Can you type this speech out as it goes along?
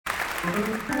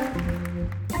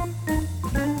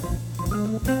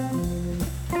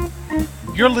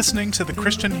You're listening to the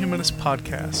Christian Humanist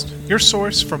Podcast, your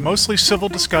source for mostly civil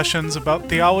discussions about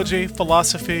theology,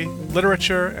 philosophy,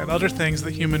 literature, and other things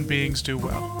that human beings do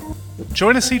well.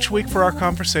 Join us each week for our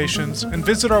conversations and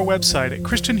visit our website at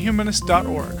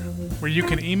christianhumanist.org, where you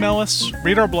can email us,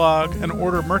 read our blog, and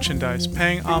order merchandise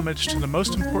paying homage to the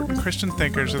most important Christian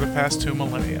thinkers of the past 2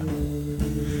 millennia.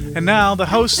 And now, the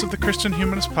hosts of the Christian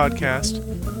Humanist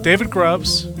Podcast, David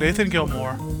Grubbs, Nathan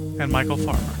Gilmour, and Michael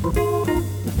Farmer.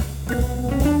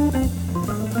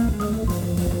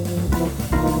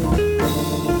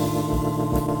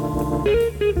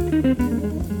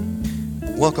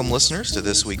 Welcome, listeners, to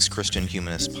this week's Christian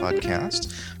Humanist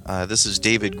Podcast. This is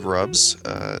David Grubbs,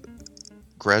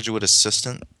 graduate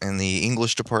assistant in the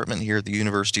English department here at the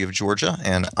University of Georgia,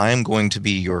 and I am going to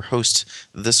be your host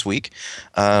this week.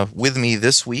 With me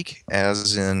this week,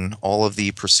 as in all of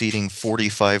the preceding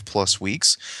 45-plus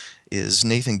weeks, is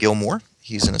Nathan Gilmour.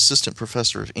 He's an assistant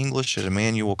professor of English at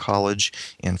Emmanuel College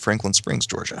in Franklin Springs,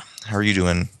 Georgia. How are you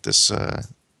doing this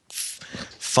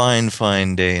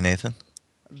fine day, Nathan?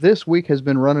 This week has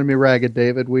been running me ragged,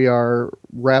 David. We are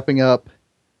wrapping up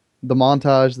the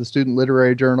montage, the Student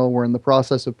Literary Journal. We're in the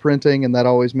process of printing, and that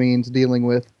always means dealing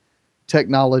with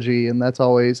technology, and that's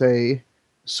always a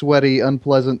sweaty,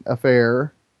 unpleasant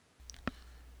affair.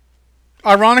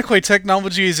 Ironically,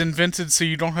 technology is invented so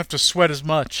you don't have to sweat as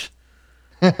much.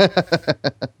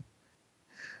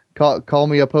 Call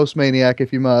me a postmaniac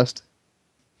if you must.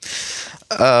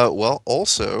 You've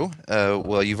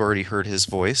already heard his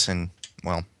voice, and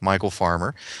Michael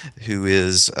Farmer, who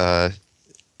is an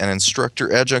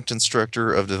adjunct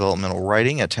instructor of developmental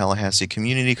writing at Tallahassee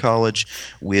Community College,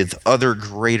 with other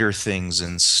greater things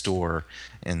in store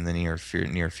in the near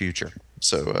future.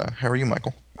 So, how are you,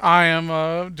 Michael? I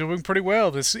am doing pretty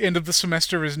well. This end of the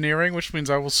semester is nearing, which means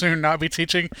I will soon not be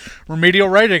teaching remedial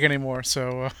writing anymore.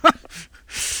 So,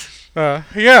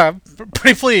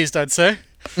 pretty pleased, I'd say.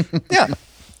 Yeah,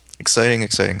 exciting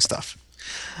stuff.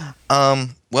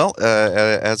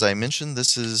 As I mentioned,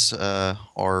 this is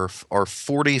our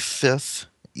 45th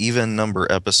even number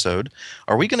episode.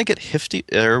 Are we going to get 50?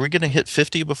 Are we going to hit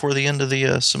 50 before the end of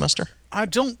the semester? I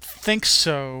don't think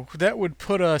so. That would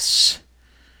put us.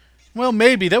 Well,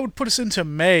 maybe that would put us into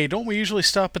May. Don't we usually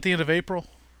stop at the end of April?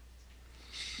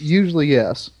 Usually,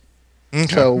 yes.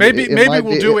 Okay. So maybe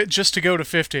we'll do it just to go to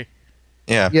 50.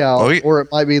 Yeah. Yeah, or it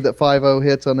might be that 50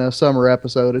 hits on a summer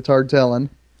episode. It's hard telling.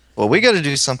 Well, we got to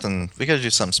do something. We got to do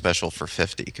something special for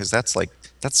 50, because that's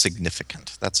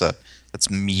significant. That's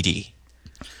meaty.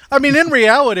 I mean, in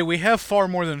reality, we have far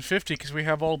more than 50 because we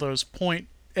have all those Point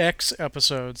X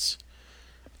episodes.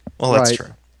 Well, that's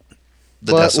true.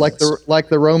 But like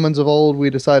the Romans of old, we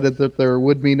decided that there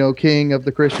would be no king of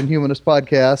the Christian Humanist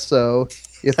Podcast. So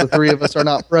if the three of us are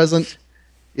not present,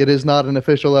 it is not an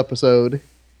official episode.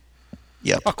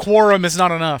 Yep. A quorum is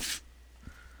not enough.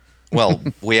 Well,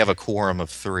 we have a quorum of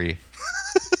 3.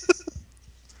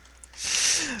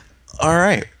 All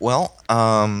right. Well,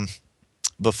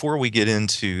 before we get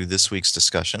into this week's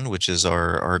discussion, which is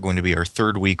going to be our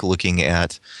third week looking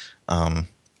at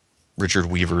Richard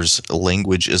Weaver's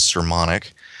Language is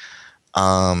Sermonic.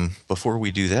 Before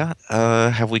we do that,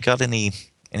 have we got any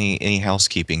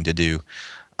housekeeping to do?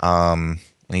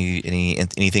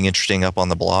 Anything interesting up on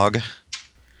the blog?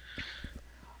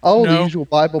 Oh, no. The usual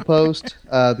Bible post,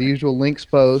 the usual links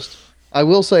post. I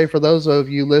will say, for those of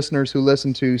you listeners who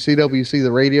listen to CWC,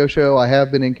 the radio show, I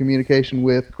have been in communication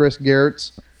with Chris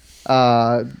Gertz,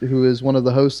 who is one of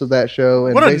the hosts of that show.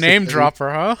 And what a name dropper,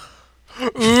 huh?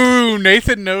 Ooh,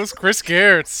 Nathan knows Chris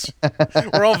Gertz.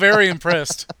 We're all very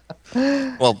impressed.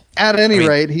 Well, at any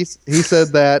rate, he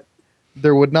said that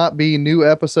there would not be new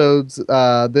episodes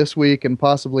this week and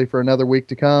possibly for another week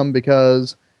to come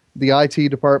because the IT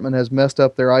department has messed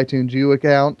up their iTunes U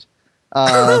account.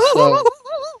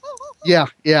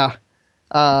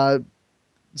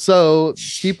 So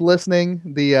keep listening.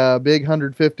 The big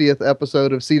 150th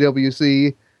episode of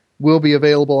CWC will be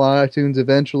available on iTunes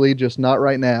eventually, just not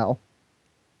right now.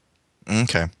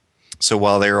 Okay. So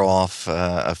while they're off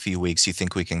a few weeks, you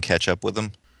think we can catch up with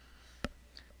them?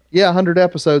 Yeah, 100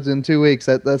 episodes in 2 weeks.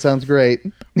 That sounds great.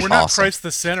 We're not Christ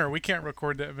the Sinner. We can't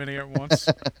record that many at once.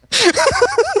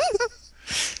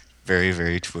 Very,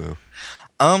 very true.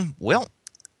 Well,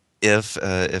 if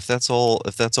that's all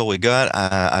we got,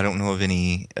 I don't know of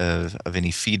any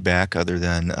feedback other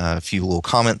than a few little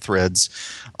comment threads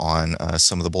on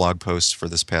some of the blog posts for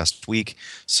this past week.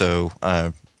 So,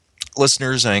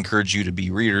 listeners, I encourage you to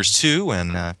be readers too,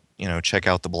 and check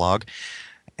out the blog,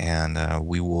 and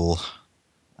we will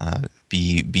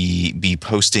be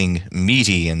posting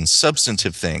meaty and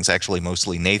substantive things. Actually,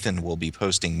 mostly Nathan will be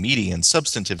posting meaty and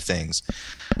substantive things.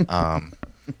 Grubbs,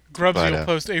 But you'll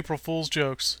post April Fool's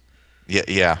jokes.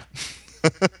 yeah. I,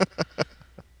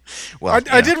 Well,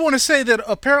 I did want to say that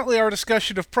apparently our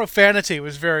discussion of profanity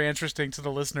was very interesting to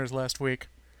the listeners last week.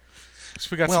 So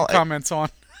we got some comments on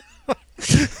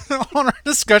on our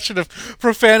discussion of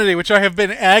profanity, which I have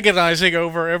been agonizing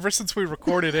over ever since we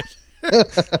recorded it.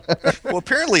 well,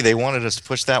 apparently they wanted us to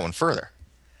push that one further.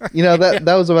 You know, that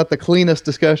was about the cleanest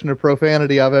discussion of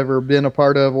profanity I've ever been a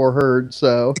part of or heard,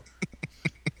 so.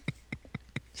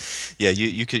 Yeah,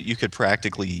 you could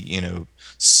practically,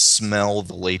 smell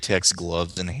the latex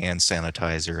gloves and hand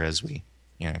sanitizer as we,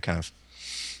 kind of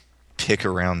pick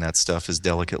around that stuff as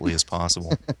delicately as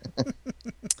possible.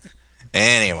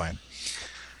 Anyway.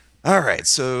 All right,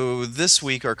 so this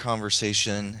week our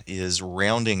conversation is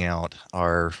rounding out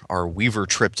our Weaver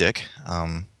triptych.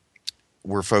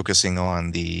 We're focusing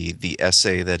on the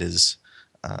essay that is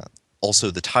also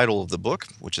the title of the book,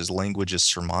 which is Language is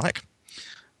Sermonic.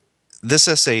 This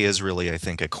essay is really, I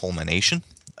think, a culmination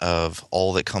of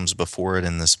all that comes before it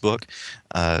in this book.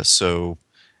 So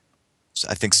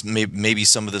I think maybe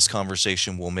some of this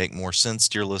conversation will make more sense,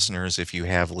 dear listeners, if you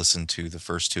have listened to the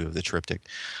first two of the triptych.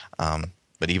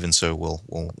 But even so,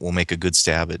 we'll make a good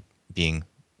stab at being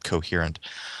coherent.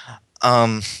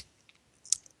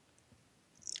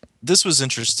 This was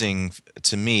interesting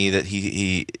to me that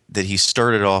he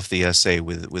started off the essay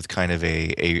with kind of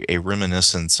a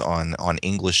reminiscence on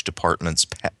English departments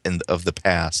of the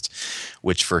past,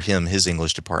 which for him, his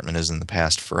English department is in the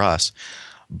past for us.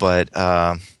 But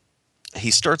he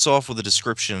starts off with a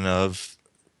description of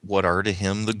what are to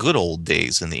him the good old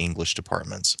days in the English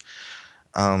departments.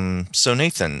 So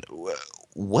Nathan,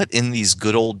 what in these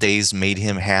good old days made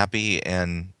him happy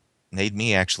and made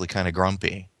me actually kind of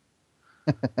grumpy?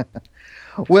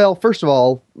 Well, first of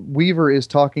all, Weaver is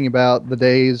talking about the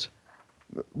days,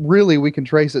 really we can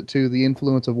trace it to the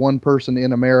influence of one person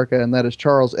in America, and that is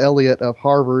Charles Eliot of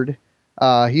Harvard.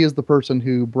 He is the person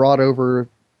who brought over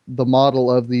the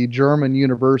model of the German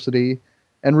university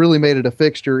and really made it a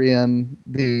fixture in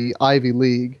the Ivy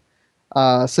League.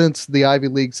 Since the Ivy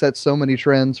League set so many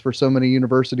trends for so many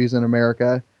universities in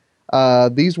America,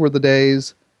 these were the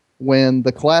days when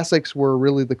the classics were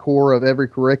really the core of every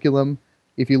curriculum.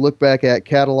 If you look back at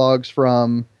catalogs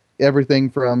from everything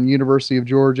from University of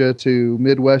Georgia to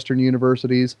Midwestern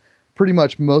universities, pretty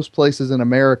much most places in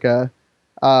America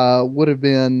would have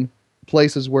been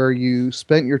places where you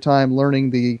spent your time learning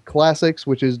the classics,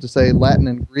 which is to say Latin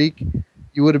and Greek.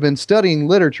 You would have been studying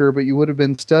literature, but you would have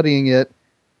been studying it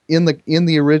in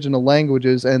the original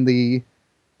languages, and the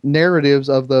narratives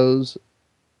of those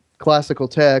classical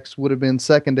texts would have been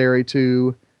secondary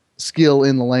to skill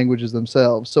in the languages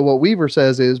themselves. So what Weaver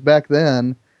says is back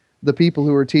then, the people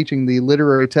who were teaching the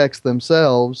literary texts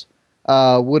themselves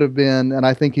would have been, and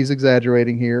I think he's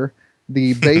exaggerating here,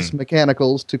 the base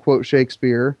mechanicals, to quote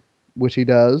Shakespeare, which he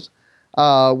does,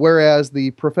 whereas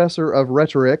the professor of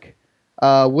rhetoric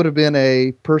would have been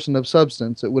a person of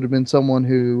substance. It would have been someone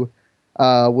who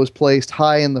was placed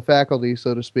high in the faculty,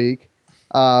 so to speak,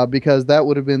 because that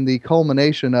would have been the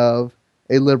culmination of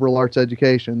a liberal arts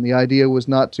education. The idea was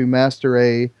not to master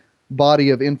a body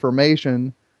of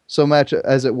information so much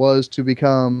as it was to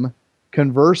become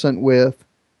conversant with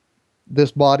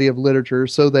this body of literature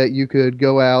so that you could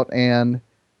go out and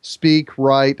speak,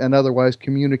 write, and otherwise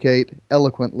communicate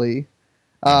eloquently.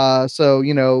 So,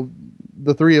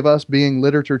 the three of us being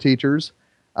literature teachers,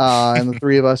 and the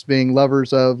three of us being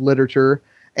lovers of literature,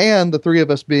 and the three of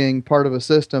us being part of a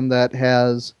system that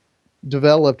has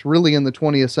developed really in the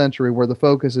 20th century, where the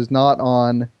focus is not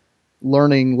on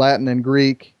learning Latin and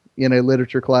Greek in a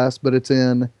literature class, but it's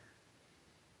in,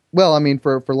 well, I mean,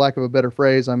 for lack of a better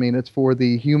phrase, I mean, it's for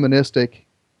the humanistic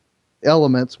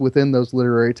elements within those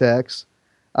literary texts.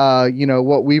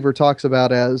 What Weaver talks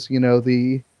about as,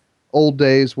 the old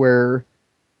days where,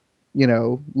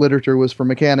 literature was for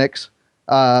mechanics,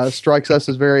 strikes us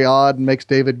as very odd and makes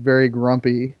David very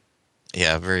grumpy.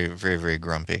 Yeah, very, very, very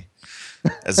grumpy.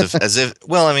 As if.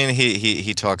 Well, I mean,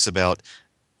 he talks about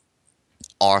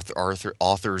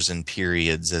authors and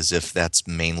periods as if that's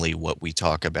mainly what we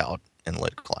talk about in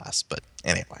lit class. But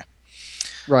anyway,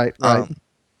 right.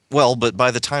 Well, but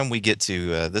by the time we get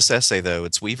to this essay, though,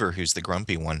 it's Weaver who's the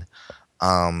grumpy one,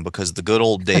 because the good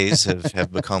old days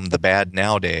have become the bad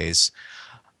nowadays.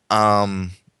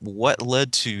 What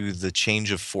led to the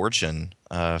change of fortune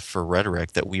for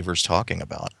rhetoric that Weaver's talking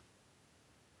about?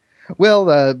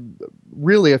 Well,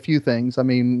 really a few things. I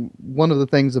mean, one of the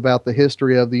things about the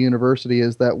history of the university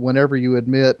is that whenever you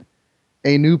admit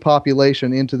a new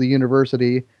population into the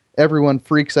university, everyone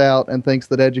freaks out and thinks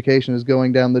that education is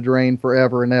going down the drain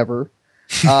forever and ever.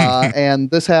 And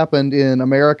this happened in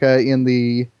America in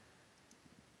the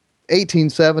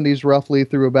 1870s, roughly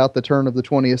through about the turn of the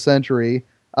 20th century.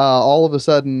 All of a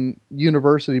sudden,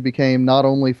 university became not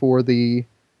only for the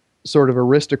sort of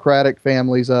aristocratic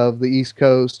families of the East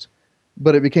Coast,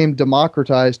 but it became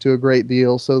democratized to a great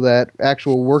deal so that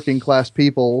actual working class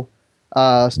people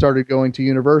started going to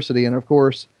university. And of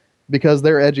course, because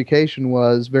their education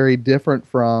was very different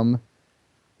from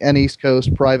an East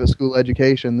Coast private school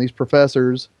education, these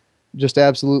professors just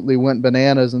absolutely went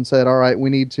bananas and said, all right, we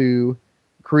need to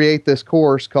create this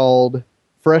course called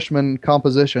freshman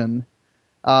composition.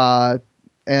 And,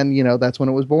 you know, that's when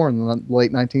it was born in the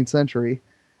late 19th century.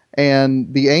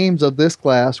 And the aims of this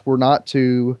class were not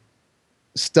to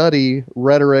study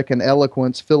rhetoric and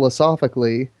eloquence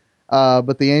philosophically,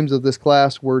 but the aims of this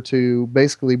class were to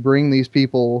basically bring these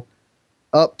people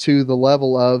up to the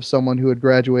level of someone who had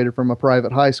graduated from a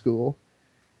private high school.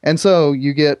 And so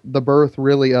you get the birth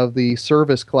really of the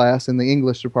service class in the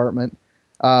English department,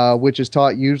 which is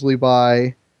taught usually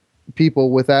by people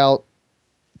without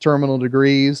terminal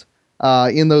degrees.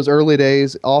 In those early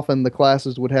days, often the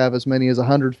classes would have as many as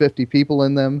 150 people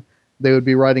in them. They would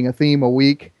be writing a theme a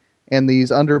week, and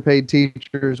these underpaid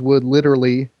teachers would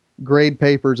literally grade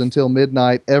papers until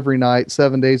midnight every night,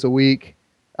 7 days a week,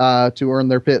 to earn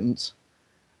their pittance.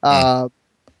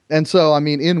 And so, I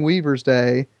mean, in Weaver's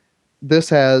day, this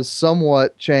has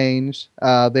somewhat changed.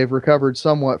 They've recovered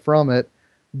somewhat from it,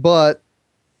 but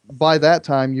by that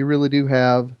time, you really do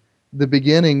have the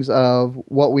beginnings of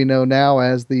what we know now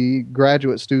as the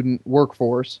graduate student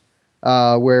workforce,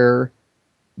 where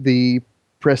the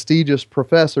prestigious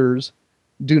professors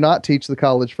do not teach the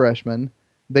college freshmen.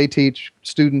 They teach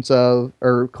students of,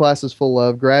 or classes full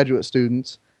of graduate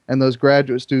students, and those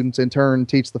graduate students in turn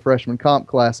teach the freshman comp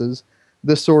classes.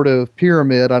 This sort of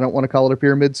pyramid, I don't want to call it a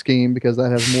pyramid scheme because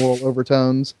that has moral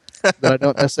overtones that I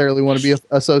don't necessarily want to be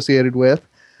associated with.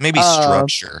 Maybe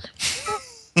structure.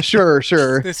 Sure.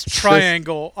 This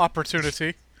triangle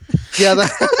opportunity. Yeah,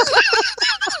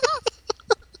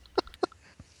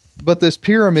 but this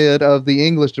pyramid of the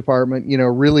English department, you know,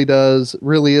 really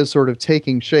is sort of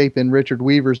taking shape in Richard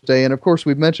Weaver's day. And of course,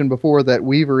 we've mentioned before that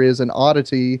Weaver is an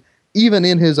oddity, even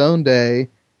in his own day,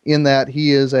 in that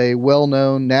he is a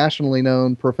well-known, nationally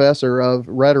known professor of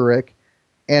rhetoric,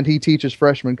 and he teaches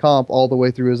freshman comp all the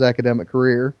way through his academic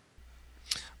career.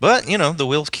 But, you know, the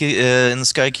wheel in the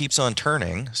sky keeps on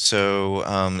turning, so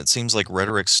it seems like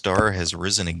rhetoric's star has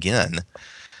risen again,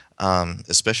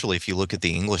 especially if you look at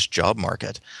the English job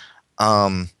market.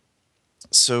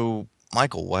 So,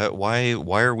 Michael,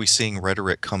 why are we seeing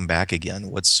rhetoric come back again?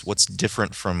 What's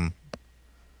different from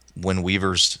when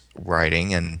Weaver's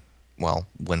writing and, well,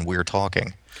 when we're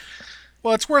talking?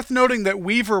 Well, it's worth noting that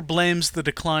Weaver blames the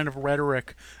decline of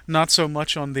rhetoric not so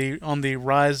much on the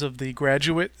rise of the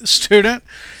graduate student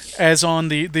as on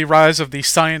the rise of the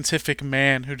scientific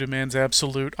man who demands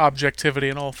absolute objectivity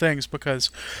in all things,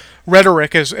 because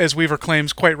rhetoric, as Weaver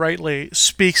claims quite rightly,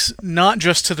 speaks not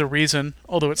just to the reason,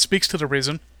 although it speaks to the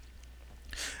reason,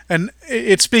 and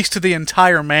it speaks to the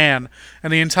entire man,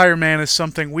 and the entire man is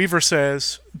something Weaver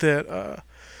says that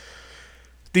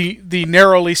the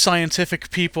narrowly scientific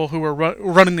people who are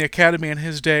running the academy in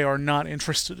his day are not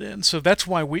interested in. So that's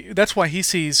why he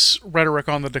sees rhetoric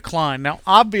on the decline. Now,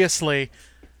 obviously,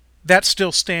 that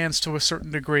still stands to a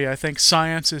certain degree. I think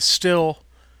science is still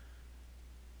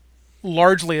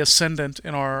largely ascendant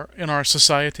in our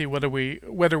society, whether we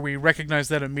recognize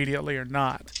that immediately or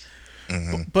not.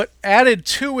 Mm-hmm. But added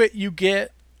to it, you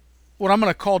get what I'm going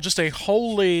to call just a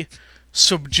wholly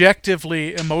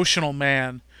subjectively emotional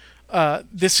man.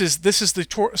 This is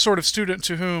the sort of student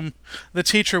to whom the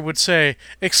teacher would say,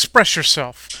 express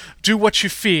yourself, do what you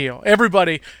feel.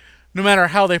 Everybody, no matter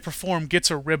how they perform, gets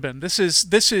a ribbon. This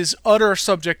is utter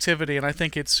subjectivity, and I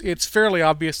think it's fairly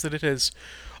obvious that it has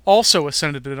also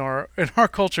ascended in our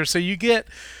culture. So you get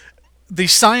the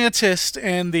scientist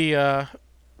and the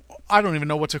I don't even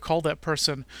know what to call that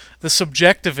person, the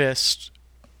subjectivist,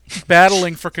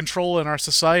 battling for control in our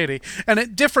society. And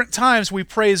at different times, we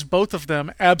praise both of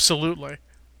them absolutely.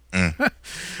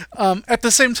 At the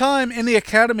same time, in the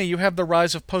academy, you have the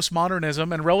rise of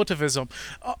postmodernism and relativism.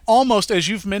 Almost, as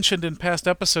you've mentioned in past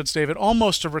episodes, David,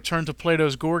 almost a return to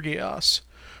Plato's Gorgias,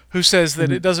 who says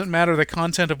that it doesn't matter the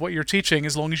content of what you're teaching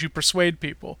as long as you persuade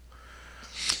people.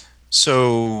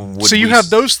 So you have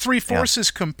those three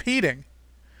forces competing.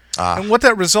 And what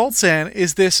that results in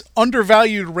is this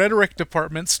undervalued rhetoric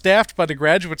department staffed by the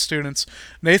graduate students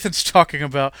Nathan's talking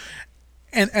about.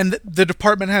 And the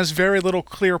department has very little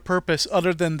clear purpose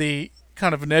other than the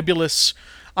kind of nebulous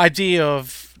idea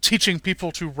of teaching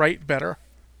people to write better.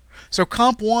 So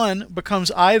Comp 1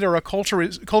 becomes either a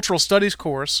cultural studies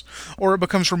course or it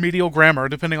becomes remedial grammar,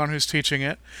 depending on who's teaching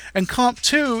it. And Comp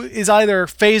 2 is either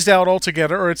phased out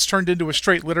altogether or it's turned into a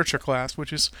straight literature class,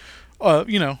 which is,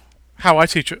 how I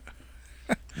teach it.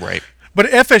 Right. But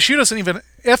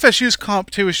FSU's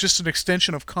Comp 2 is just an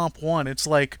extension of Comp 1. It's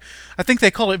like, I think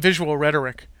they call it visual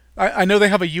rhetoric. I know they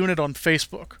have a unit on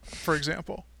Facebook, for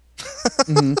example.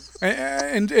 Mm-hmm.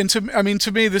 And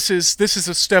to me, this is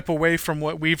a step away from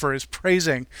what Weaver is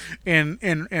praising in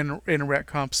Rhet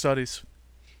Comp studies.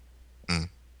 Well,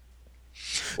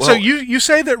 So you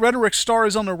say that rhetoric star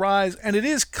is on the rise, and it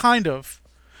is kind of,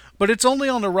 but it's only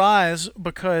on the rise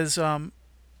because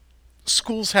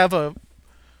schools have a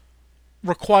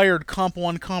required Comp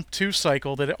 1, Comp 2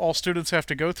 cycle that all students have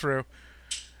to go through.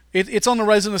 It's on the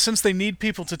rise in the sense they need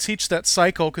people to teach that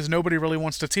cycle because nobody really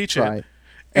wants to teach it. Right.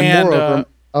 And moreover,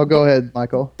 go ahead,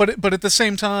 Michael. But at the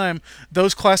same time,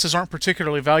 those classes aren't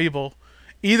particularly valuable,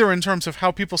 either in terms of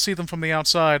how people see them from the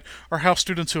outside or how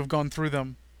students who have gone through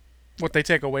them, what they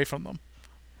take away from them.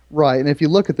 Right. And if you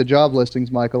look at the job listings,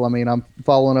 Michael, I mean, I'm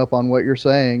following up on what you're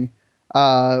saying.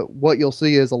 What you'll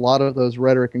see is a lot of those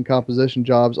rhetoric and composition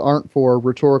jobs aren't for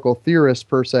rhetorical theorists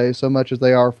per se, so much as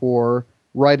they are for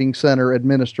writing center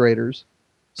administrators.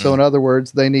 So in other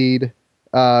words, they need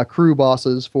crew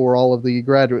bosses for all of the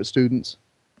graduate students.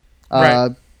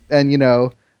 Right.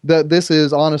 And this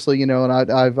is honestly, and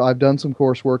I've done some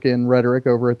coursework in rhetoric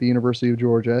over at the University of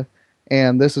Georgia,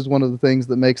 and this is one of the things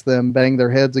that makes them bang their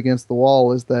heads against the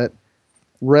wall is that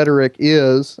rhetoric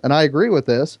is, and I agree with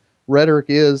this, rhetoric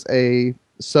is a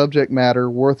subject matter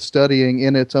worth studying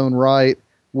in its own right,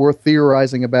 worth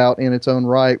theorizing about in its own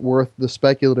right, worth the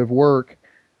speculative work.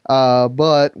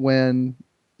 But when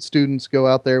students go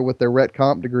out there with their Rhet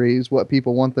Comp degrees, what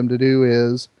people want them to do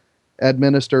is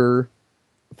administer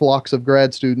flocks of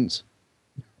grad students.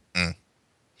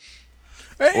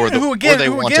 Or they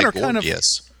want a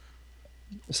Gorgias.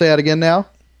 Say that again now?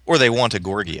 Or they want a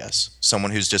Gorgias,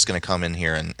 someone who's just going to come in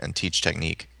here and teach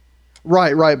technique.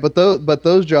 Right. But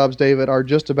those jobs, David, are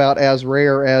just about as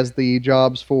rare as the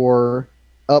jobs for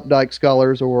Updike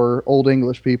scholars or Old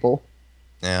English people.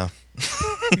 Yeah.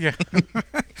 Yeah.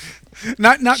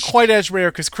 Not quite as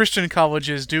rare because Christian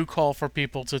colleges do call for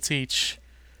people to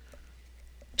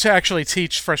actually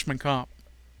teach freshman comp.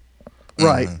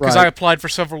 Right. Because I applied for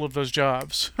several of those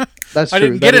jobs. That's I true.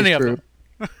 didn't get any true.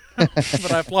 of them,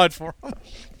 but I applied for them.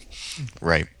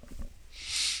 Right.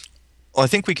 Well, I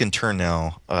think we can turn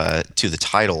now to the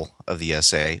title of the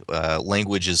essay,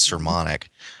 Language is Sermonic,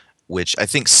 which I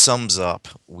think sums up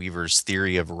Weaver's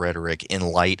theory of rhetoric in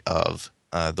light of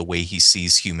the way he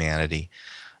sees humanity.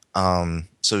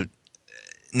 So,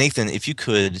 Nathan, if you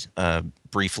could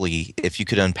briefly,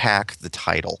 unpack the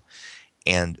title,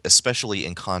 and especially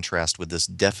in contrast with this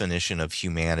definition of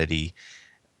humanity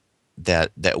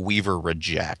that Weaver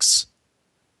rejects.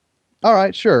 All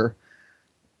right, sure.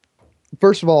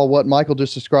 First of all, what Michael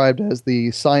just described as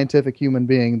the scientific human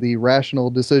being, the rational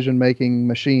decision-making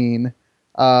machine,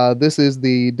 this is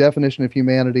the definition of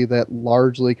humanity that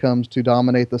largely comes to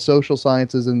dominate the social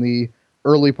sciences in the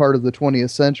early part of the 20th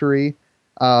century.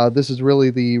 This is really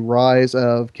the rise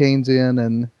of Keynesian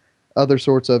and other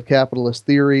sorts of capitalist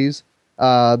theories.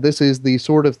 This is the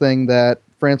sort of thing that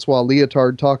Francois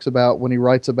Lyotard talks about when he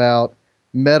writes about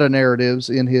meta-narratives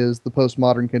in The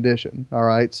Postmodern Condition. All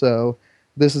right, so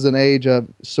this is an age of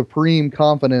supreme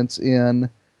confidence in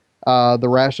the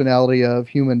rationality of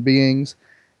human beings.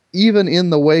 Even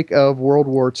in the wake of World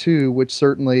War II, which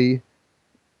certainly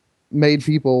made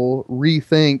people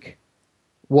rethink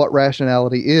what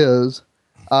rationality is,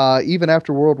 even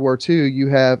after World War II, you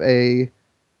have a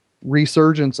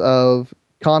resurgence of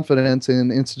confidence in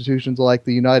institutions like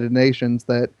the United Nations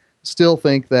that still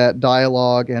think that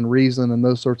dialogue and reason and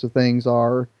those sorts of things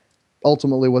are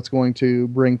ultimately what's going to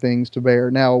bring things to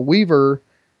bear. Now, Weaver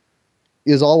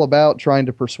is all about trying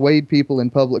to persuade people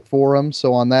in public forums,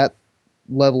 so on that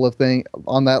level of thinking,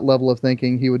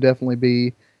 he would definitely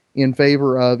be in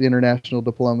favor of international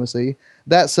diplomacy.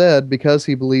 That said, because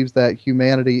he believes that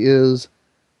humanity is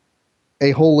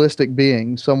a holistic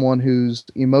being, someone whose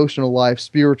emotional life,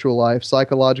 spiritual life,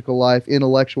 psychological life,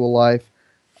 intellectual life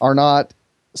are not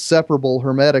separable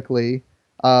hermetically,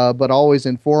 but always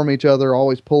inform each other,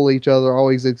 always pull each other,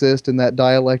 always exist in that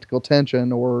dialectical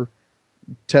tension or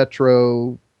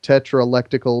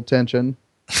tetralectical tension.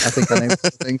 I think I named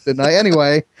things, didn't I?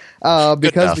 Anyway,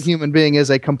 because the human being is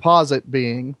a composite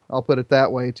being, I'll put it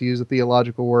that way to use a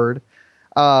theological word,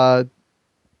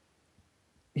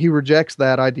 he rejects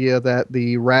that idea that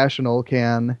the rational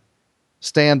can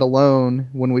stand alone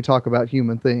when we talk about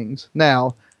human things.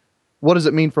 Now, what does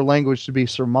it mean for language to be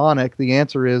sermonic? The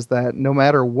answer is that no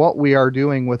matter what we are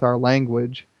doing with our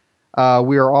language,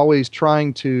 we are always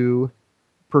trying to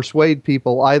persuade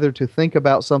people either to think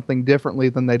about something differently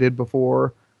than they did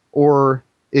before or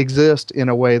exist in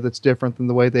a way that's different than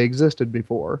the way they existed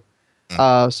before.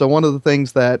 So one of the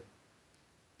things that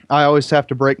I always have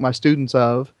to break my students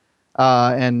of,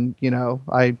 and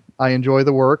I enjoy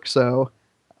the work, so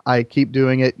I keep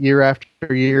doing it year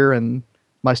after year, and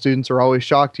my students are always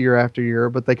shocked year after year,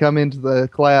 but they come into the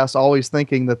class always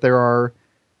thinking that there are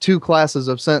two classes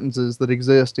of sentences that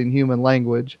exist in human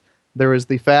language. There is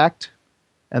the fact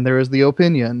and there is the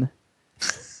opinion.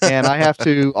 And I have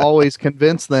to always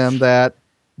convince them that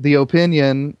the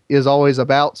opinion is always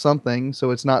about something,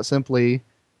 so it's not simply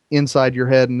inside your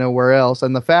head and nowhere else.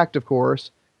 And the fact, of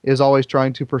course, is always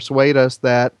trying to persuade us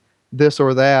that this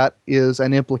or that is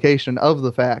an implication of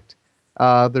the fact.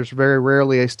 There's very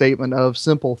rarely a statement of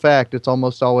simple fact. It's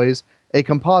almost always a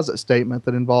composite statement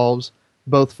that involves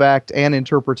both fact and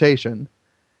interpretation.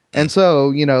 And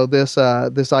so, this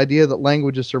idea that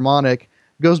language is sermonic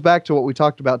goes back to what we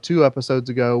talked about 2 episodes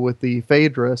ago with the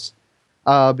Phaedrus.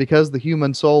 Because the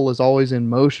human soul is always in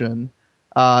motion,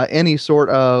 any sort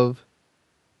of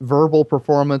verbal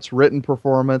performance, written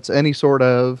performance, any sort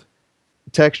of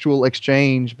textual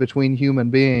exchange between human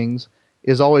beings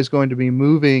is always going to be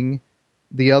moving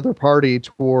the other party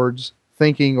towards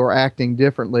thinking or acting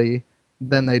differently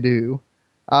than they do.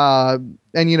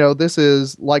 This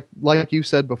is like you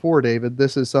said before, David,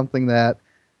 this is something that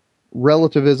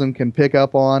relativism can pick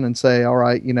up on and say, all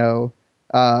right,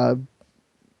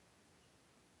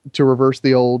 to reverse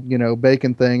the old,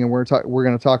 Bacon thing, and we're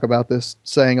going to talk about this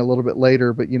saying a little bit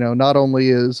later, but not only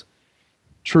is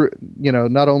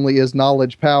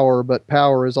knowledge power, but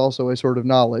power is also a sort of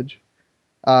knowledge.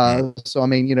 So I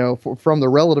mean, from the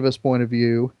relativist point of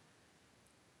view,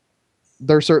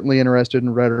 they're certainly interested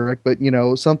in rhetoric, but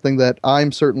something that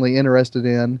I'm certainly interested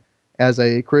in as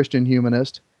a Christian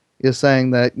humanist is saying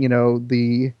that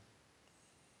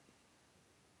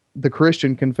the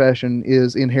Christian confession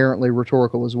is inherently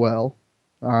rhetorical as well.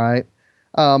 All right,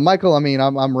 Michael. I mean,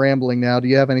 I'm rambling now. Do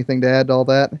you have anything to add to all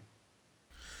that?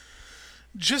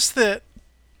 Just that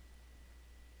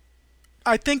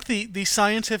I think the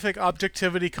scientific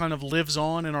objectivity kind of lives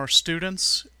on in our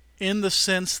students in the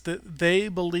sense that they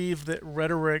believe that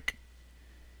rhetoric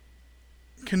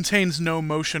contains no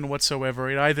motion whatsoever.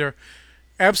 It either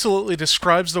absolutely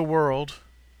describes the world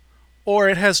or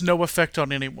it has no effect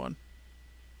on anyone.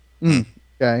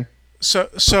 Okay.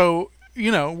 So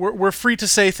we're free to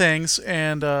say things,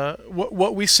 and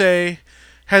what we say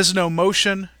has no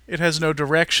motion. It has no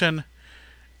direction.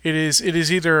 It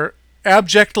is either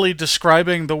abjectly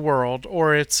describing the world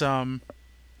or it's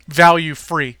value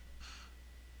free.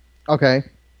 Okay.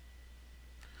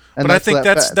 And but I think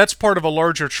that's part of a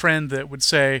larger trend that would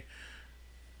say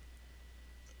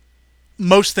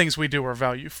most things we do are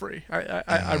value free.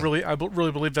 I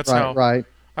really believe that's how. Right.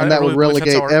 And that would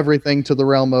relegate everything to the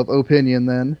realm of opinion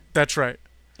then. That's right.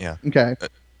 Yeah. Okay.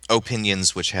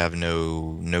 Opinions which have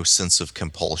no sense of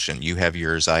compulsion. You have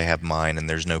yours, I have mine, and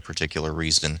there's no particular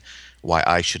reason why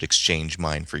I should exchange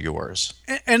mine for yours.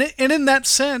 And in that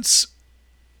sense,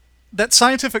 that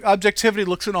scientific objectivity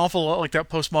looks an awful lot like that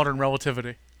postmodern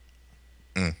relativity.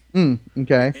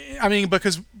 Okay. I mean,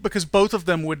 because both of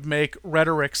them would make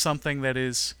rhetoric something that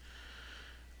is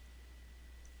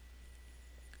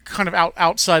kind of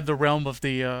outside the realm of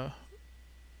the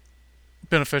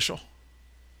beneficial.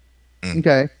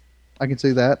 Okay, I can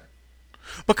see that.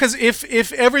 Because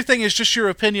if everything is just your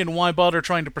opinion, why bother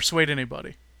trying to persuade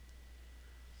anybody?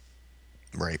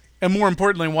 Right. And more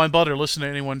importantly, why bother listening to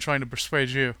anyone trying to persuade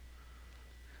you?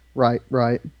 Right.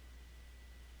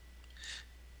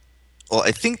 Well,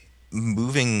 I think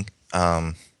moving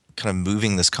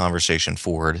this conversation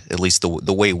forward, at least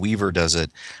the way Weaver does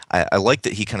it, I like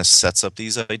that he kind of sets up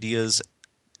these ideas,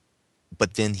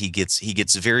 but then he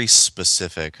gets very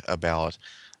specific about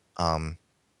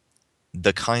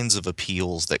the kinds of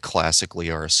appeals that classically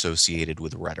are associated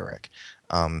with rhetoric.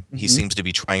 He seems to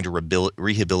be trying to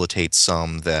rehabilitate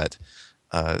some that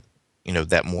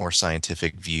that more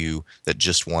scientific view that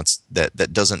just wants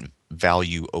that doesn't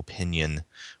value opinion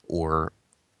or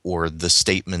the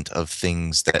statement of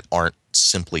things that aren't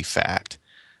simply fact.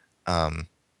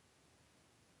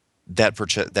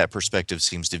 That perspective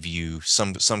seems to view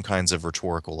some kinds of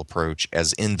rhetorical approach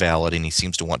as invalid, and he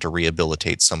seems to want to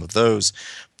rehabilitate some of those,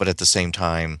 but at the same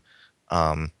time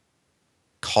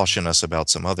caution us about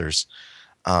some others.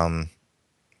 So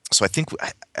I think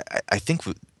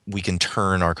we can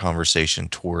turn our conversation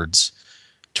towards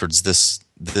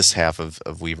this half of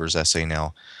Weaver's essay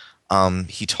now.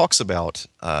 He talks about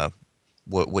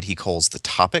what he calls the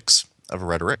topics of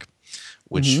rhetoric,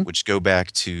 Hmm. which go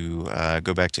back to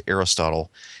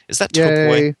Aristotle. Is that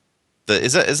topoi? Yay.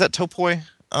 Is that topoi?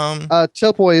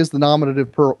 Topoi is the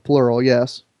nominative plural,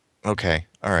 yes. Okay,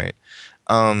 all right.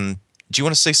 Do you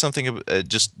want to say something?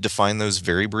 Just define those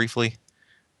very briefly.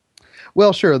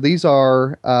 Well, sure. These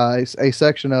are a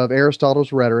section of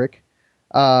Aristotle's rhetoric.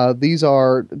 These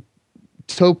are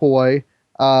topoi,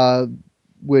 uh,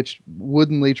 which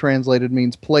woodenly translated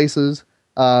means places.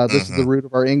 This is the Mm-hmm. root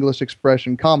of our English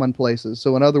expression commonplaces.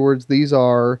 So, in other words, these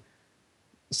are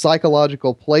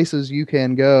psychological places you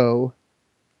can go,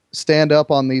 stand up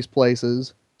on these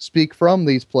places, speak from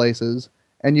these places,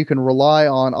 and you can rely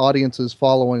on audiences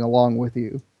following along with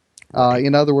you. Right.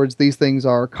 In other words, these things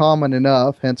are common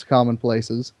enough, hence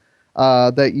commonplaces,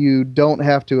 that you don't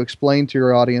have to explain to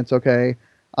your audience, okay,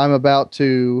 I'm about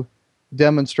to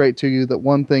demonstrate to you that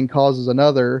one thing causes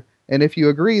another, and if you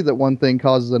agree that one thing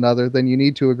causes another, then you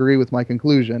need to agree with my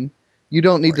conclusion. You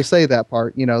don't need to Right. say that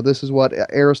part. This is what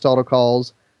Aristotle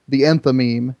calls the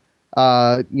enthymeme.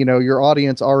 Your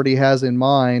audience already has in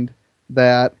mind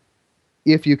that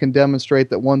if you can demonstrate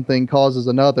that one thing causes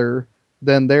another,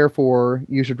 then therefore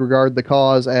you should regard the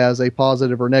cause as a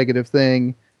positive or negative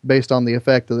thing based on the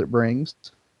effect that it brings.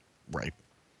 Right.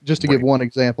 Just to give Right. one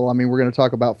example, I mean, we're going to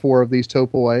talk about four of these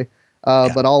topoi, Yeah.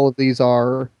 but all of these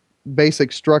are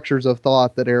basic structures of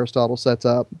thought that Aristotle sets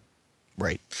up.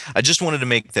 Right. I just wanted to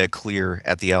make that clear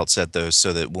at the outset, though,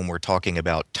 so that when we're talking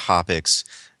about topics,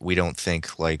 we don't think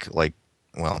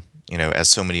well, as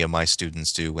so many of my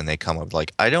students do when they come up,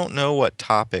 like, I don't know what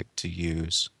topic to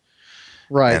use,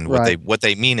 Right, and what they right. what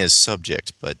they mean is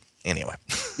subject. But anyway,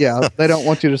 Yeah, they don't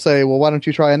want you to say, well, why don't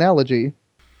you try analogy?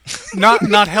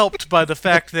 Not helped by the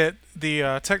fact that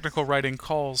the technical writing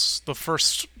calls the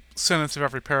first sentence of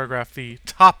every paragraph the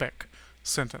topic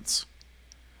sentence.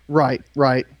 Right,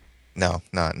 right. no,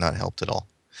 not helped at all.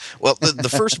 Well, the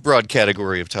first broad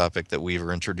category of topic that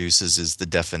Weaver introduces is the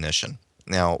definition.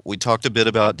 Now, we talked a bit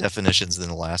about definitions in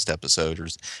the last episode, or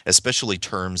especially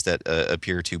terms that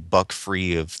appear to buck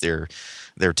free of their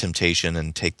temptation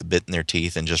and take the bit in their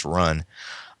teeth and just run.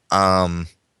 Um,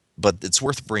 but it's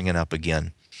worth bringing up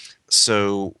again.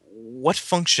 So, what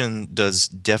function does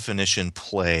definition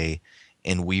play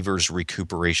in Weaver's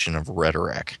recuperation of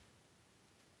rhetoric?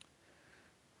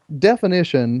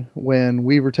 Definition, when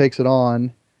Weaver takes it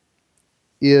on,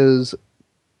 is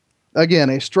again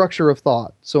a structure of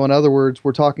thought. So, in other words,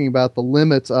 we're talking about the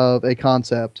limits of a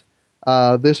concept.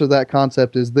 This or that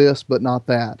concept is this, but not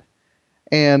that.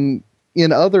 And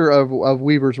in other of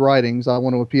Weaver's writings, I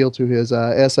want to appeal to his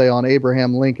essay on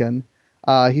Abraham Lincoln.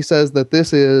 He says that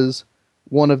this is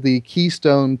one of the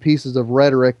keystone pieces of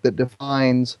rhetoric that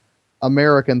defines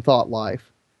American thought life.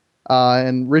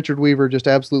 And Richard Weaver just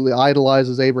absolutely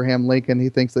idolizes Abraham Lincoln. He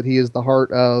thinks that he is the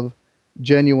heart of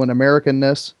genuine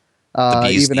Americanness. The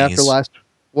bee's Even after knees. last,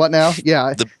 what now?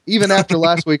 Yeah, The even after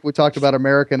last week, we talked about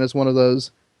American as one of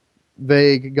those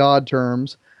vague God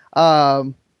terms.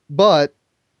 But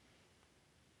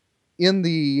in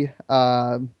the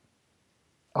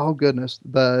oh goodness,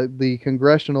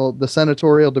 the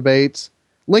senatorial debates,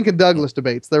 Lincoln Douglas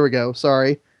debates. There we go.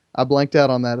 Sorry, I blanked out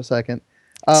on that a second.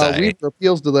 Say, Weaver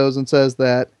appeals to those and says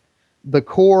that the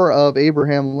core of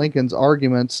Abraham Lincoln's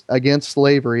arguments against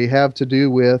slavery have to do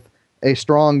with a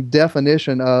strong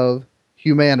definition of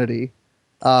humanity.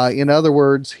 In other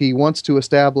words, he wants to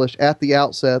establish at the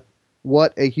outset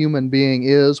what a human being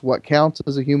is, what counts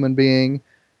as a human being,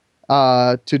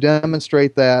 to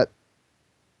demonstrate that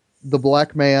the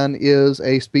black man is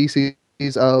a species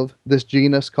of this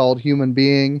genus called human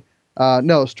being.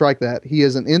 No, strike that. He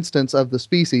is an instance of the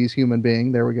species human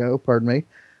being. There we go. Pardon me.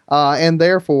 And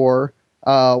therefore,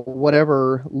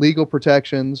 whatever legal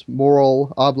protections,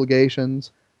 moral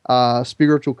obligations,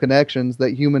 spiritual connections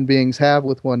that human beings have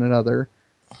with one another,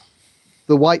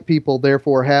 the white people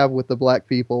therefore have with the black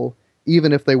people,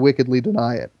 even if they wickedly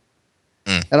deny it.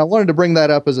 mm, And I wanted to bring that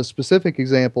up as a specific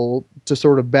example to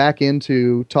sort of back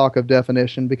into talk of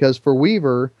definition, because for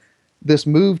Weaver, this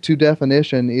move to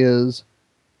definition is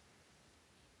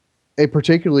a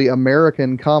particularly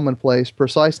American commonplace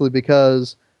precisely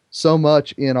because so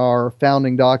much in our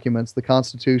founding documents, the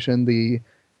Constitution, the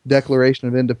Declaration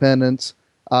of Independence,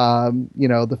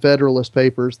 the Federalist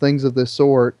Papers, things of this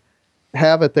sort,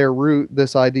 have at their root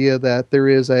this idea that there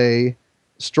is a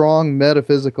strong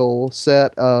metaphysical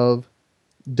set of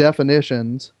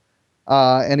definitions,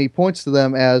 and he points to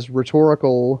them as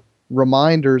rhetorical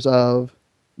reminders of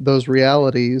those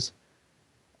realities.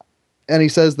 And he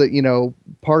says that,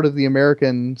 part of the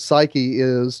American psyche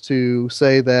is to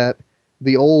say that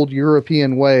the old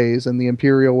European ways and the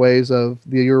imperial ways of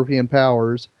the European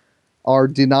powers are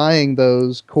denying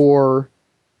those core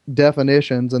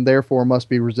definitions and therefore must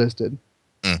be resisted.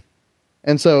 Mm.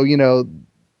 And so,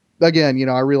 again,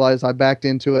 I realize I backed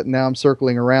into it and now I'm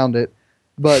circling around it.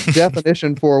 But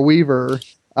definition for a weaver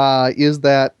is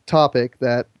that topic,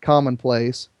 that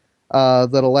commonplace,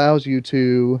 that allows you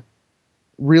to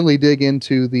really dig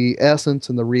into the essence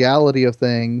and the reality of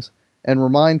things and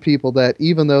remind people that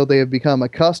even though they have become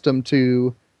accustomed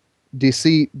to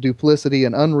deceit, duplicity,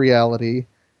 and unreality,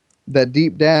 that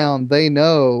deep down they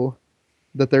know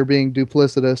that they're being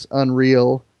duplicitous,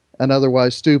 unreal, and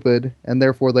otherwise stupid, and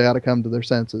therefore they ought to come to their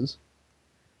senses.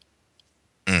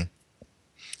 Mm.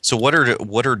 So what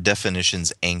are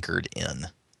definitions anchored in?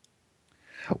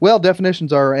 Well,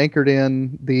 definitions are anchored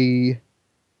in the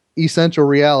essential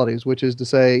realities, which is to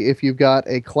say, if you've got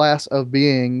a class of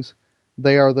beings,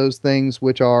 they are those things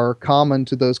which are common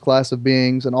to those class of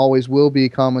beings and always will be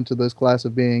common to those class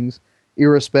of beings,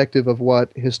 irrespective of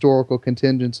what historical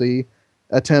contingency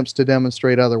attempts to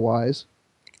demonstrate otherwise.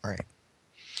 Right.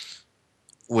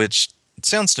 Which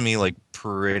sounds to me like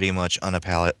pretty much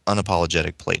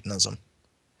unapologetic Platonism.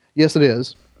 Yes, it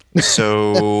is.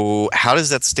 So how does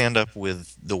that stand up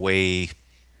with the way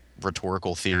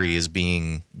rhetorical theory is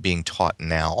being taught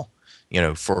now?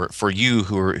 For you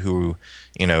who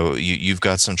you've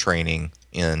got some training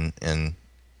in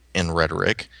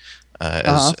rhetoric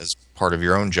as part of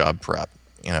your own job prep.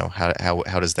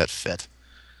 How does that fit?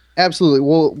 Absolutely.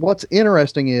 Well, what's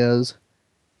interesting is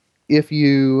if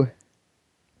you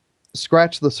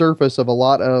scratch the surface of a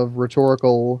lot of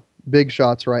rhetorical big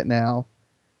shots right now,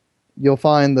 you'll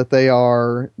find that they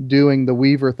are doing the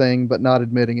weaver thing but not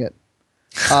admitting it.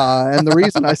 And the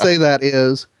reason I say that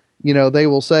is, they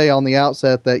will say on the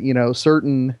outset that,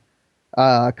 certain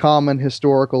common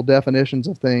historical definitions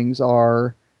of things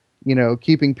are,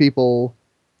 keeping people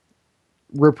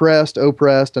repressed,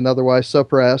 oppressed, and otherwise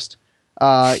suppressed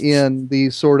in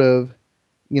these sort of,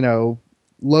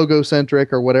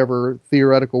 logocentric or whatever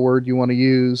theoretical word you want to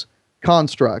use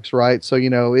constructs, right? So,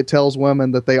 it tells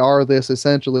women that they are this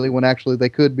essentially when actually they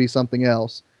could be something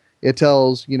else. It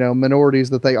tells, minorities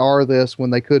that they are this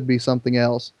when they could be something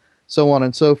else, so on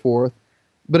and so forth.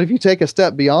 But if you take a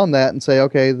step beyond that and say,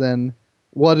 okay, then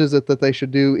what is it that they should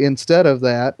do instead of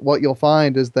that? What you'll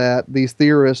find is that these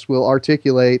theorists will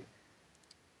articulate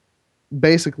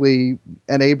basically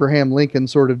an Abraham Lincoln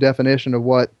sort of definition of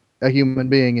what a human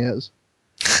being is.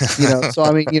 So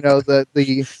I mean,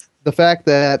 the fact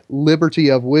that liberty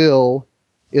of will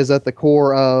is at the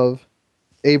core of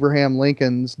Abraham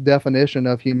Lincoln's definition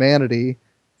of humanity,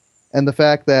 and the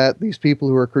fact that these people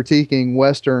who are critiquing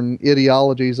Western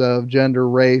ideologies of gender,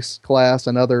 race, class,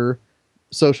 and other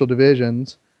social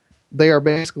divisions, they are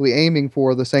basically aiming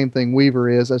for the same thing Weaver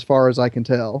is, as far as I can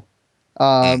tell.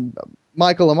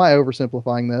 Michael, am I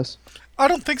oversimplifying this? I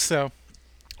don't think so,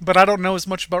 but I don't know as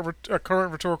much about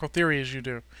current rhetorical theory as you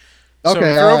do. So Okay,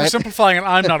 if you're all right. oversimplifying it,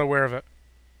 I'm not aware of it.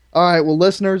 All right, well,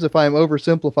 listeners, if I'm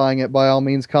oversimplifying it, by all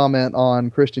means comment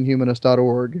on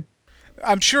christianhumanist.org.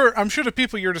 I'm sure the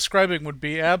people you're describing would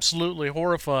be absolutely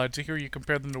horrified to hear you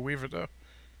compare them to Weaver, though.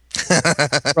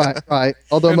 Right.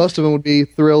 Although most of them would be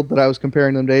thrilled that I was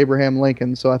comparing them to Abraham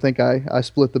Lincoln, so I think I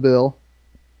split the bill.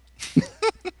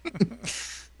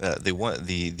 The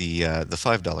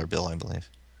 $5 bill, I believe.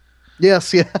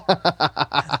 Yes, yeah.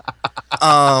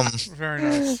 Very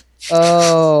nice.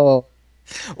 Oh.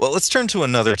 Well, let's turn to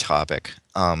another topic.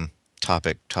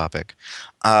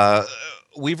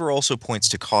 Weaver also points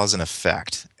to cause and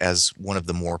effect as one of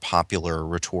the more popular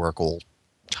rhetorical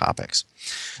topics.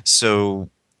 So,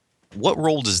 what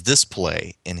role does this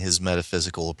play in his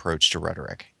metaphysical approach to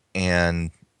rhetoric?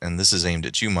 And this is aimed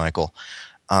at you, Michael.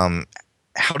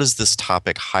 How does this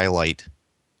topic highlight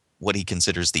what he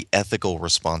considers the ethical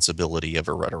responsibility of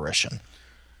a rhetorician?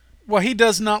 Well, he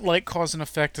does not like cause and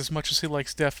effect as much as he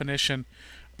likes definition,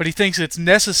 but he thinks it's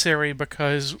necessary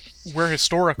because we're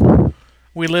historical.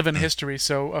 We live in history,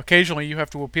 so occasionally you have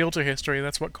to appeal to history.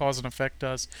 That's what cause and effect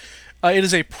does. It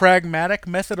is a pragmatic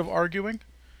method of arguing,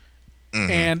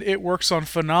 and it works on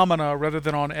phenomena rather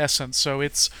than on essence. So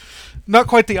it's not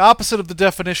quite the opposite of the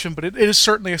definition, but it is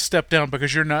certainly a step down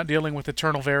because you're not dealing with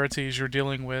eternal verities. You're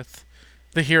dealing with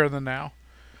the here and the now.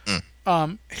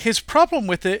 His problem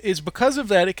with it is because of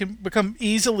that, it can become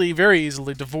very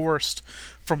easily divorced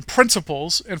from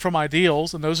principles and from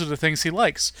ideals, and those are the things he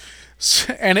likes.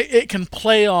 And it can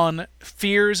play on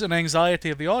fears and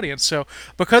anxiety of the audience. So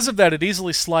because of that, it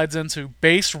easily slides into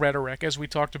base rhetoric, as we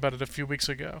talked about it a few weeks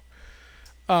ago.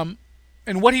 And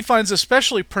what he finds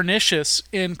especially pernicious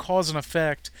in cause and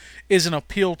effect is an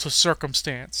appeal to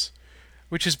circumstance.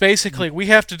 which is basically we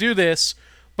have to do this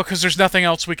because there's nothing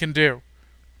else we can do.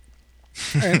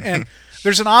 And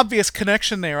there's an obvious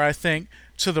connection there, I think,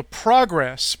 to the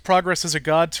progress. Progress is a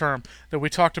God term that we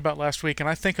talked about last week, and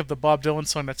I think of the Bob Dylan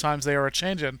song, "The Times They Are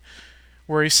A-Changin',"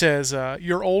 where he says,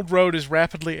 "Your old road is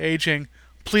rapidly aging.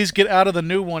 Please get out of the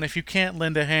new one if you can't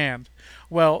lend a hand."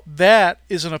 Well, that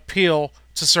is an appeal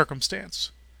to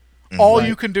circumstance. All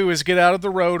you can do is get out of the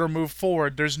road or move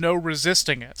forward. There's no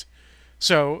resisting it.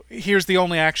 So here's the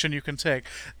only action you can take.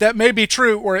 That may be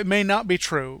true or it may not be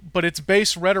true, but it's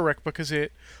base rhetoric because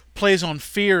it plays on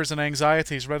fears and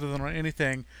anxieties rather than on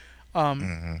anything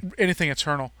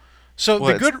eternal. So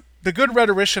the good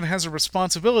rhetorician has a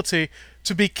responsibility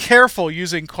to be careful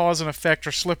using cause and effect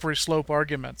or slippery slope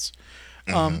arguments.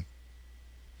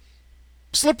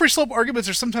 Slippery slope arguments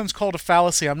are sometimes called a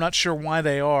fallacy. I'm not sure why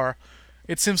they are.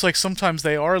 It seems like sometimes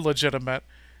they are legitimate.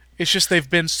 It's just they've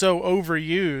been so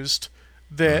overused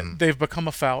that they've become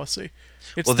a fallacy.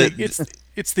 It's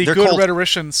the good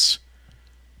rhetorician's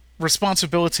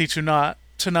responsibility to not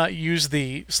use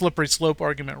the slippery slope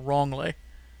argument wrongly.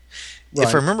 Right.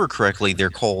 If I remember correctly, they're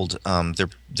called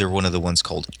they're one of the ones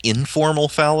called informal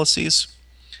fallacies,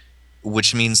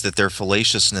 which means that their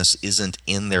fallaciousness isn't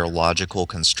in their logical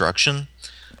construction,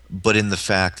 but in the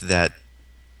fact that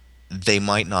they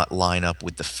might not line up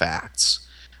with the facts.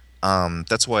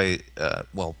 That's why,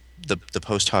 the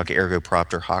post hoc ergo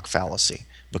propter hoc fallacy,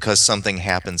 because something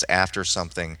happens after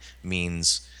something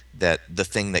means that the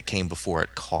thing that came before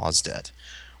it caused it.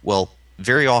 Well,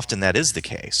 very often that is the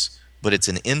case, but it's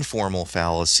an informal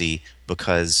fallacy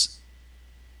because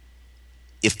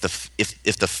if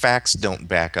the facts don't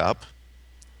back up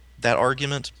that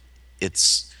argument,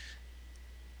 it's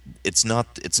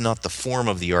not the form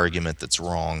of the argument that's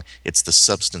wrong, it's the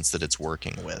substance that it's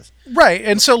working with. Right.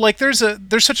 And so like there's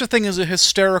such a thing as a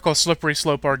hysterical slippery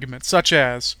slope argument, such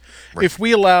as if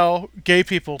we allow gay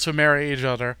people to marry each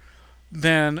other,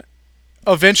 then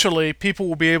eventually people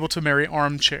will be able to marry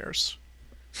armchairs.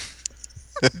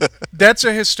 That's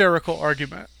a hysterical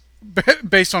argument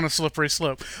based on a slippery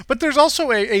slope. But there's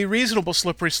also a reasonable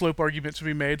slippery slope argument to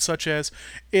be made, such as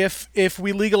if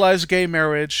we legalize gay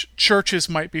marriage, churches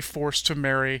might be forced to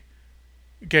marry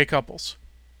gay couples.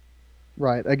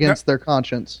 Right, against their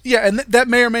conscience. Yeah, and that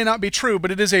may or may not be true,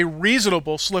 but it is a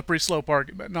reasonable slippery slope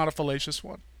argument, not a fallacious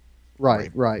one.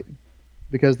 Right.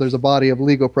 Because there's a body of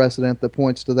legal precedent that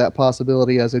points to that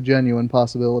possibility as a genuine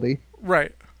possibility.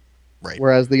 Right.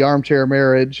 Whereas the armchair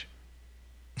marriage,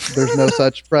 there's no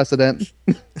such precedent.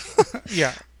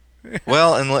 Yeah.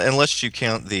 Well, unless you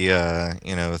count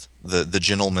the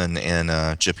gentleman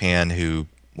in Japan who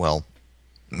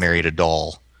married a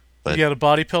doll. But the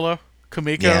body pillow,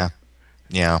 Kamiko.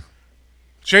 Yeah.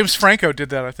 James Franco did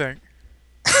that, I think.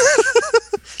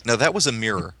 No, that was a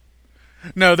mirror.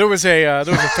 No, there was a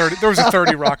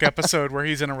 30 Rock episode where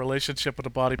he's in a relationship with a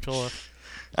body pillow,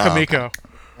 Kamiko.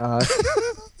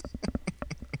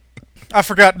 I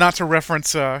forgot not to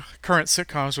reference current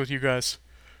sitcoms with you guys.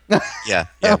 Yeah,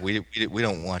 we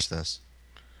don't watch this.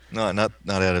 No, not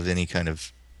out of any kind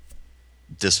of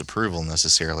disapproval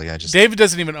necessarily. I just David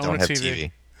doesn't even own don't a have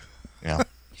TV. Yeah.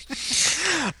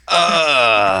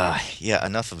 Yeah.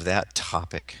 Enough of that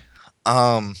topic.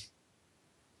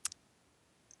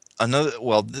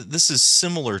 This is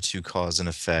similar to cause and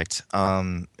effect,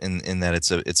 in that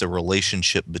it's a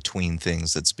relationship between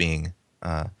things that's being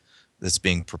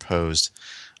proposed.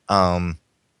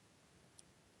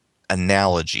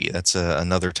 Analogy, that's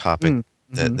another topic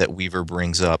that Weaver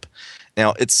brings up.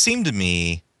 Now, it seemed to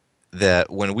me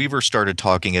that when Weaver started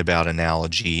talking about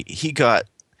analogy, he got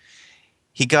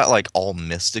like all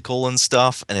mystical and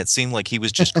stuff, and it seemed like he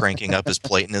was just cranking up his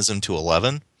Platonism to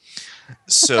 11.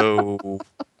 So,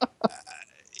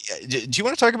 do you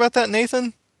want to talk about that,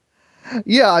 Nathan?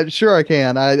 Yeah, sure I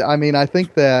can. I mean, I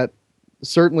think that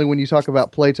certainly when you talk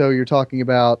about Plato, you're talking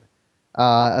about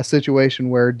a situation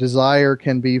where desire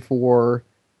can be for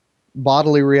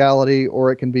bodily reality,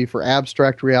 or it can be for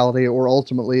abstract reality, or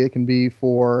ultimately it can be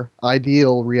for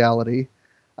ideal reality.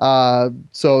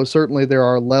 So certainly there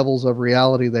are levels of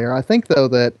reality there. I think, though,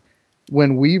 that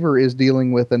when Weaver is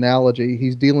dealing with analogy,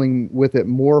 he's dealing with it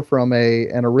more from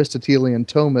an Aristotelian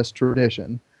Thomist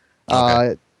tradition.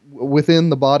 Okay. Within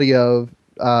the body of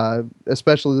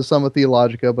especially the Summa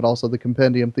Theologica, but also the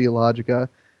Compendium Theologica,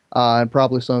 and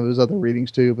probably some of his other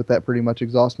readings too, but that pretty much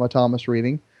exhausts my Thomas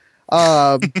reading.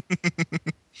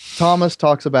 Thomas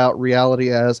talks about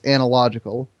reality as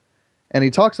analogical, and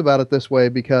he talks about it this way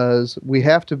because we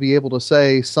have to be able to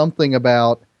say something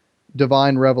about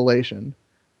divine revelation.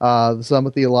 The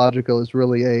Summa Theologica is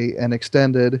really an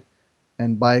extended,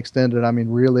 and by extended I mean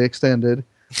really extended,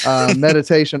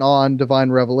 meditation on divine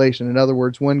revelation. In other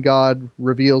words, when God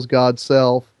reveals God's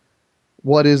self,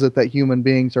 what is it that human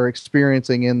beings are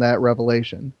experiencing in that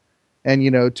revelation? And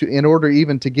in order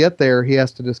even to get there, he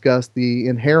has to discuss the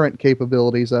inherent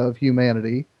capabilities of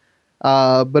humanity.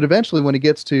 But eventually, when he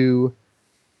gets to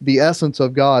the essence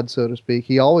of God, so to speak,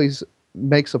 he always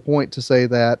makes a point to say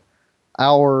that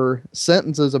our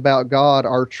sentences about God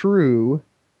are true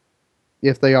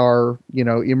if they are,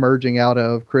 emerging out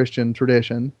of Christian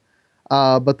tradition,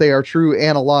 but they are true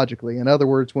analogically. In other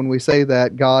words, when we say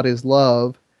that God is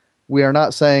love, we are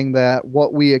not saying that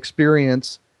what we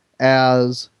experience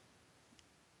as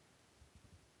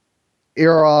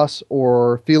eros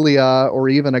or philia or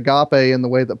even agape in the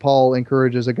way that Paul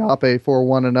encourages agape for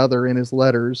one another in his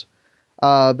letters,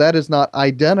 that is not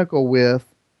identical with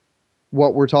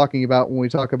what we're talking about when we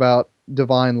talk about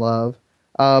divine love,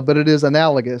 but it is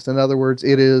analogous. In other words,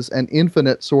 it is an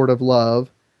infinite sort of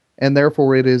love, and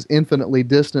therefore it is infinitely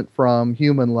distant from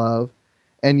human love.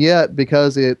 And yet,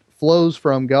 because it flows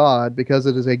from God, because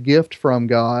it is a gift from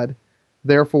God,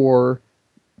 therefore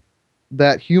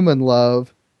that human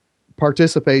love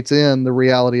participates in the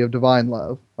reality of divine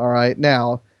love. All right.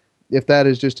 Now, if that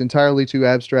is just entirely too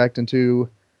abstract and too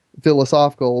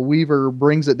philosophical, Weaver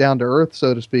brings it down to earth,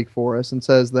 so to speak, for us and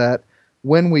says that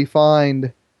when we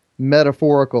find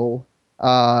metaphorical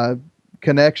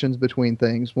connections between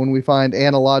things, when we find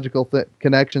analogical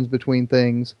connections between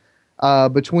things,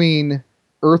 between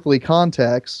earthly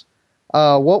contexts,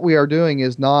 what we are doing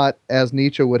is not, as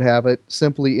Nietzsche would have it,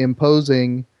 simply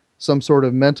imposing some sort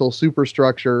of mental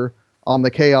superstructure on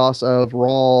the chaos of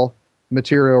raw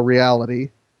material reality.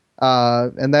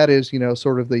 And that is,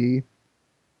 sort of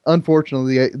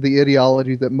unfortunately, the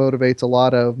ideology that motivates a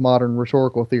lot of modern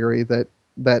rhetorical theory, that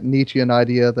Nietzschean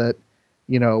idea that,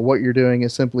 what you're doing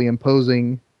is simply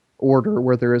imposing order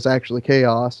where there is actually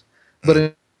chaos.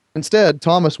 But instead,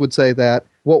 Thomas would say that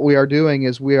what we are doing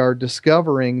is we are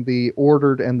discovering the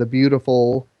ordered and the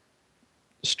beautiful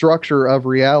structure of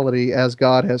reality as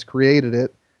God has created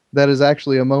it. That is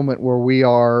actually a moment where we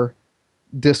are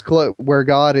where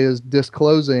God is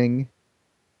disclosing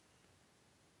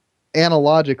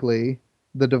analogically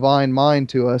the divine mind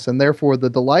to us, and therefore the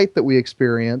delight that we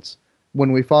experience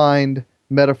when we find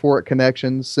metaphoric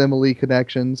connections, simile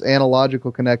connections,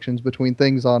 analogical connections between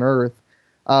things on earth,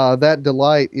 that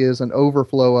delight is an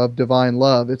overflow of divine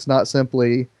love. It's not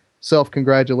simply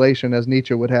self-congratulation, as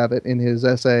Nietzsche would have it in his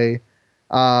essay.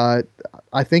 I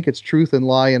think it's Truth and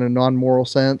Lie in a Non-Moral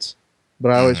Sense,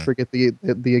 but I always forget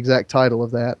the exact title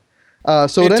of that.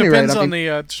 So at any rate, it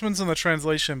depends on the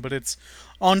translation, but it's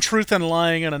On Truth and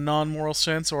Lying in a Non-Moral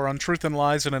Sense, or On Truth and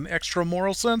Lies in an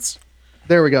Extra-Moral Sense.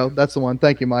 There we go. That's the one.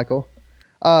 Thank you, Michael.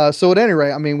 So at any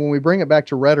rate, when we bring it back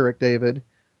to rhetoric, David,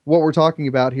 what we're talking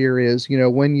about here is,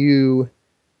 when you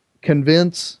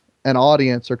convince an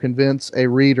audience or convince a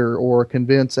reader or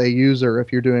convince a user,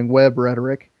 if you're doing web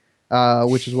rhetoric,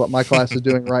 which is what my class is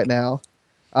doing right now.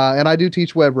 And I do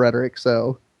teach web rhetoric,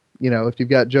 so, if you've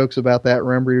got jokes about that,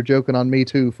 remember you're joking on me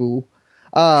too, fool.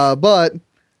 But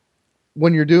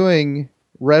when you're doing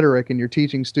rhetoric and you're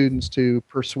teaching students to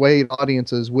persuade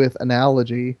audiences with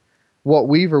analogy, what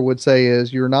Weaver would say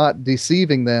is you're not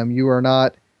deceiving them. You are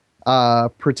not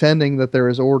pretending that there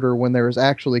is order when there is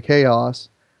actually chaos.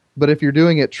 But if you're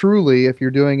doing it truly, if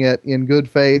you're doing it in good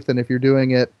faith, and if you're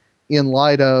doing it in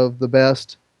light of the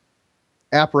best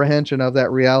apprehension of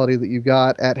that reality that you've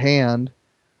got at hand,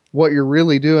 what you're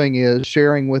really doing is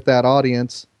sharing with that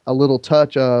audience a little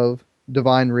touch of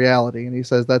divine reality. And he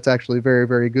says that's actually very,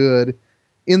 very good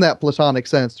in that Platonic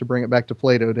sense, to bring it back to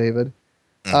Plato, David.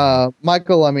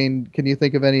 Michael, can you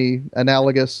think of any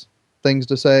analogous things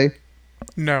to say?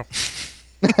 No.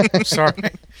 Sorry.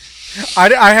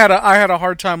 I had a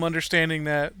hard time understanding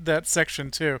that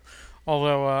section too,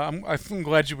 although I'm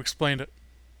glad you explained it.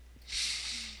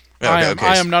 Okay,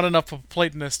 I am not enough of a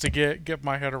Platonist to get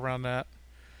my head around that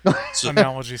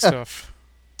analogy stuff.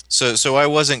 So I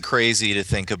wasn't crazy to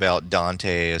think about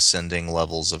Dante ascending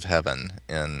levels of heaven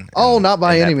not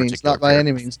by any means. Not by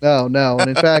any means. No. And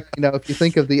in fact, if you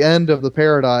think of the end of the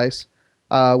paradise,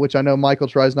 which I know Michael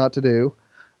tries not to do,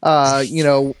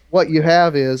 what you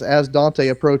have is, as Dante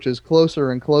approaches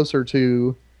closer and closer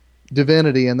to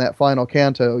divinity in that final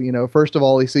canto, first of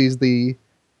all, he sees the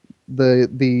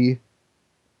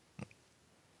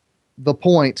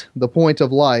point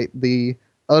of light, the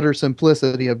utter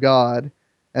simplicity of God.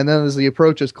 And then as he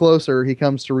approaches closer, he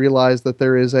comes to realize that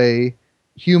there is a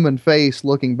human face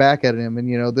looking back at him.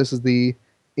 And, this is the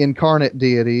incarnate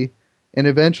deity. And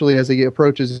eventually, as he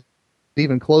approaches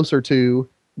even closer to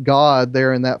God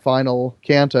there in that final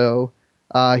canto,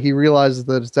 he realizes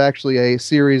that it's actually a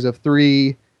series of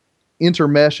three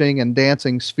intermeshing and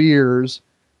dancing spheres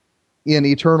in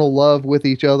eternal love with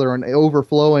each other and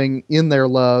overflowing in their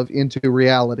love into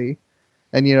reality.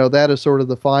 And, that is sort of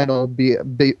the final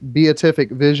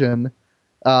beatific vision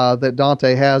that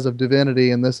Dante has of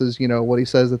divinity. And this is, what he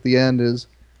says at the end is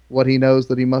what he knows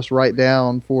that he must write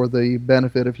down for the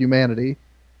benefit of humanity.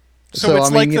 So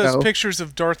it's like those pictures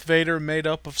of Darth Vader made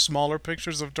up of smaller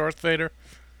pictures of Darth Vader?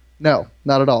 No,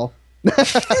 not at all.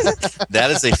 That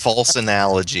is a false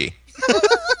analogy.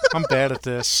 I'm bad at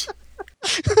this.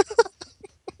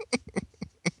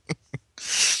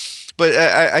 But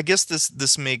I guess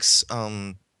this makes,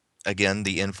 again,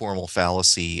 the informal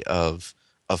fallacy of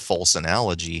a false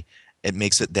analogy, it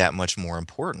makes it that much more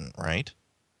important, right?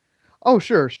 Oh,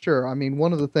 sure. I mean,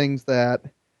 one of the things that,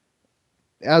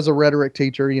 as a rhetoric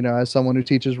teacher, as someone who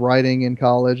teaches writing in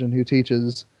college and who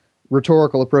teaches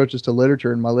rhetorical approaches to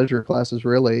literature in my literature classes,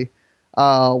 really,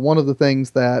 one of the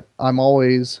things that I'm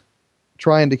always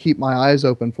trying to keep my eyes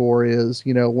open for is,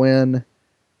 when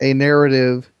a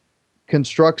narrative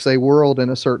constructs a world in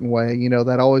a certain way,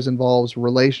 that always involves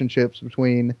relationships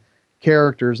between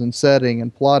characters and setting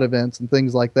and plot events and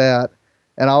things like that.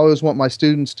 And I always want my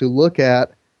students to look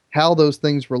at how those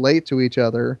things relate to each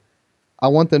other. I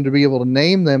want them to be able to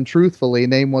name them truthfully,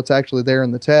 name what's actually there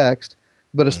in the text.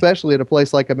 But especially at a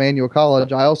place like Emmanuel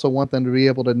College, I also want them to be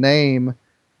able to name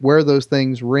where those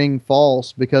things ring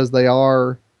false because they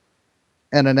are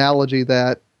an analogy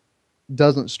that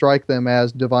doesn't strike them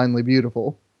as divinely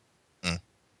beautiful.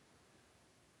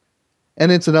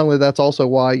 And incidentally, that's also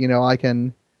why, I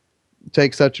can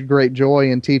take such great joy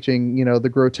in teaching, the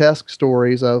grotesque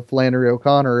stories of Flannery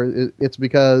O'Connor. It's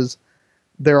because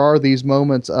there are these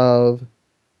moments of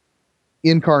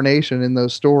incarnation in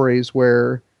those stories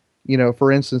where,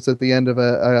 for instance, at the end of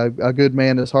a Good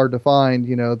Man Is Hard to Find,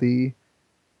 the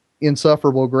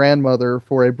insufferable grandmother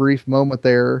for a brief moment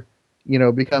there,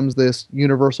 becomes this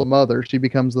universal mother. She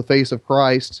becomes the face of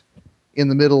Christ in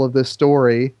the middle of this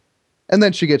story. And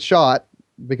then she gets shot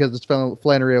because it's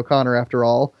Flannery O'Connor after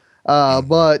all.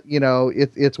 But,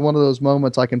 it's one of those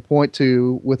moments I can point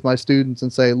to with my students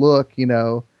and say, look,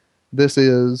 this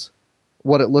is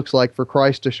what it looks like for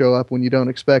Christ to show up when you don't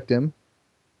expect him.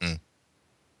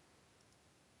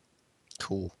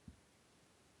 Cool.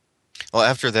 Well,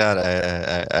 after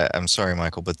that, I'm sorry,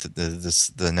 Michael, but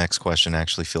the next question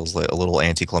actually feels like a little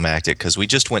anticlimactic because we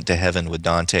just went to heaven with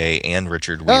Dante and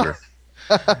Richard Weeder.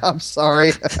 I'm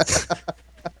sorry.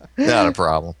 Not a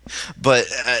problem. But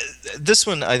this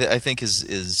one I think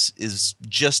is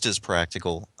just as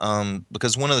practical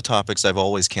because one of the topics I've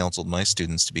always counseled my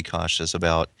students to be cautious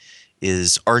about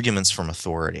is arguments from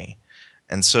authority.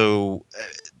 And so,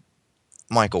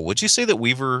 Michael, would you say that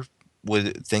Weaver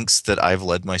thinks that I've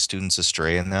led my students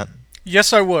astray in that?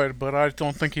 Yes, I would, but I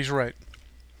don't think he's right.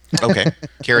 Okay,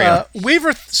 carry on.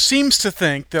 Weaver seems to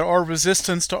think that our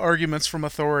resistance to arguments from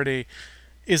authority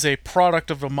is a product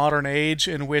of the modern age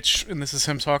in which, and this is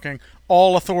him talking,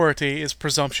 all authority is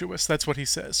presumptuous. That's what he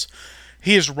says.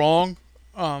 He is wrong.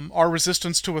 Our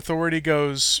resistance to authority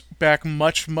goes back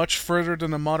much, much further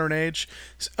than the modern age.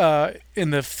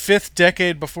 In the 5th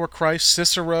decade before Christ,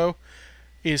 Cicero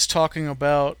is talking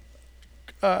about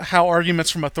how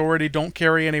arguments from authority don't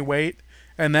carry any weight,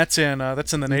 and that's in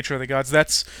the Nature of the Gods.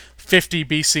 That's 50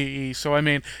 BCE. So I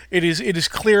mean, it is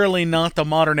clearly not the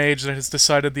modern age that has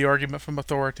decided the argument from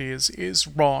authority is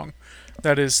wrong.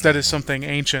 That is something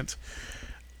ancient.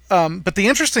 But the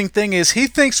interesting thing is, he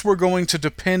thinks we're going to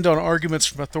depend on arguments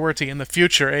from authority in the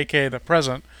future, aka the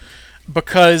present,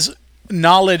 because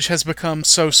knowledge has become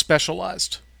so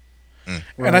specialized. Right.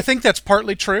 And I think that's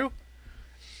partly true.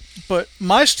 But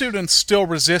my students still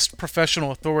resist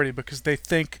professional authority because they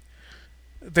think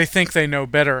they know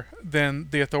better than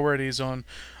the authorities on,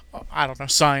 I don't know,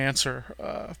 science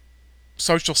or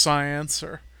social science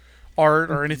or art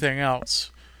or anything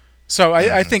else. So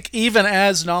I think even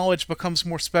as knowledge becomes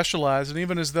more specialized, and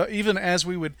even as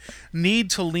we would need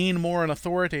to lean more on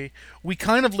authority, we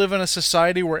kind of live in a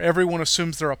society where everyone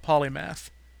assumes they're a polymath.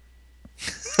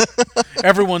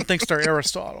 Everyone thinks they're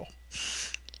Aristotle.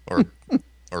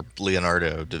 Or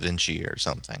Leonardo da Vinci or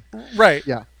something. Right.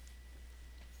 Yeah.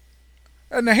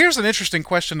 Now here's an interesting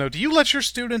question, though. Do you let your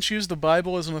students use the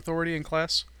Bible as an authority in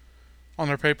class on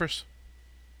their papers?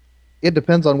 It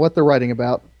depends on what they're writing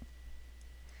about.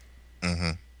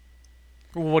 Mm-hmm.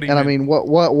 What do you mean? I mean,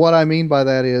 what I mean by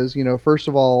that is, first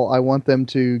of all, I want them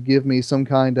to give me some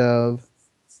kind of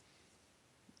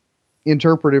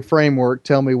interpretive framework,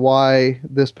 tell me why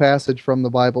this passage from the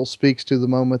Bible speaks to the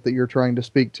moment that you're trying to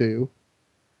speak to.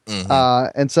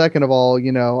 Mm-hmm. And second of all,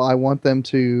 I want them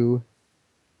to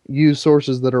use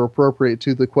sources that are appropriate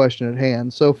to the question at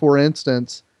hand. So, for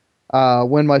instance,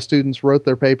 when my students wrote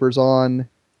their papers on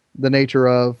the nature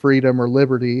of freedom or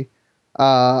liberty,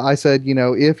 I said,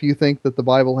 if you think that the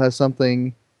Bible has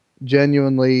something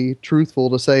genuinely truthful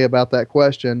to say about that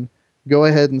question, go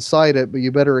ahead and cite it, but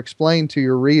you better explain to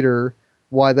your reader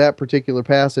why that particular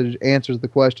passage answers the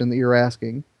question that you're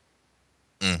asking.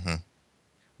 Mm-hmm.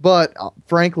 But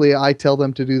frankly, I tell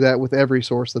them to do that with every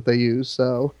source that they use.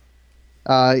 So,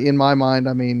 in my mind,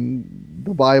 I mean,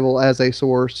 the Bible as a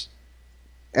source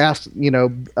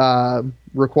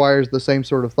requires the same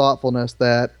sort of thoughtfulness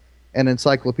that an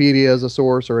encyclopedia as a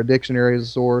source, or a dictionary as a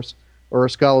source, or a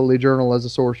scholarly journal as a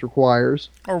source requires.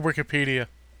 Or Wikipedia.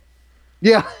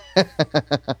 Yeah.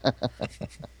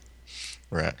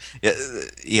 Right.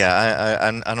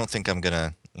 Yeah. I don't think I'm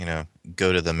gonna,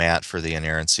 go to the mat for the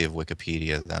inerrancy of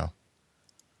Wikipedia, though.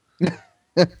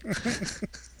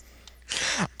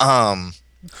 But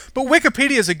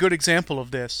Wikipedia is a good example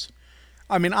of this.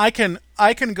 I mean, I can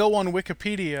go on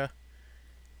Wikipedia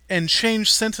and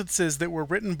change sentences that were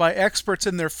written by experts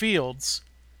in their fields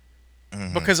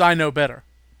because I know better.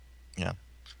 Yeah.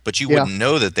 But you wouldn't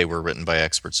know that they were written by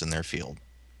experts in their field.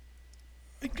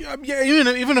 Yeah,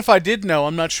 even if I did know,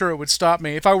 I'm not sure it would stop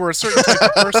me if I were a certain type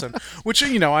of person, which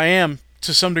I am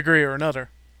to some degree or another.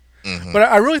 Mm-hmm. But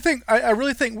I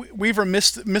really think Weaver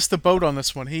missed the boat on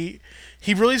this one. He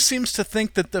really seems to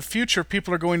think that the future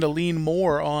people are going to lean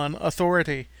more on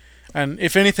authority, and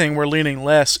if anything, we're leaning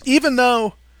less. Even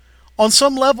though, on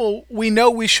some level, we know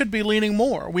we should be leaning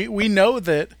more. We know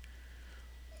that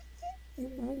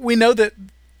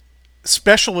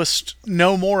specialists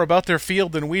know more about their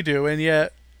field than we do, and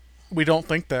yet we don't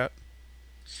think that.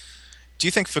 Do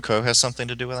you think Foucault has something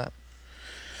to do with that?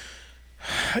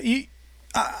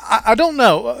 I don't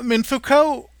know. I mean,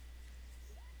 Foucault.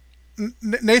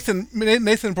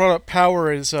 Nathan brought up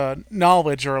power as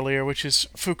knowledge earlier, which is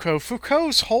Foucault.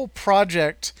 Foucault's whole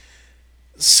project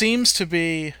seems to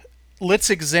be, let's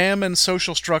examine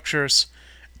social structures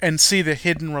and see the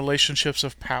hidden relationships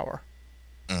of power.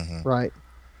 Mm-hmm. Right.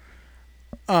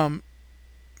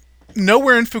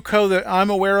 Nowhere in Foucault that I'm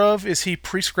aware of is he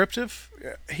prescriptive.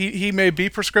 He may be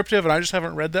prescriptive, and I just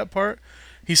haven't read that part.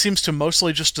 He seems to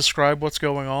mostly just describe what's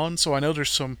going on. So I know there's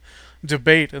some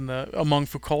debate among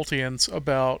Foucaultians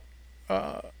about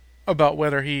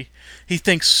whether he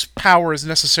thinks power is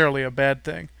necessarily a bad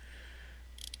thing.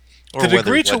 Or the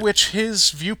degree to which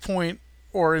his viewpoint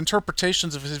or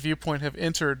interpretations of his viewpoint have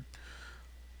entered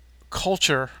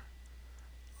culture,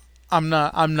 I'm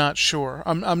not sure.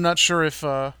 I'm not sure if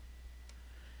our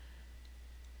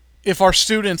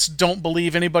students don't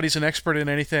believe anybody's an expert in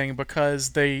anything because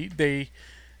they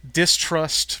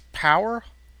distrust power,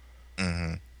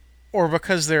 mm-hmm. or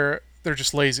because they're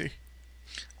just lazy.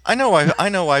 I know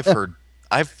I've heard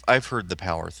the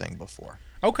power thing before.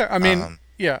 Okay, I mean,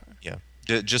 yeah.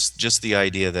 Just the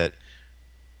idea that,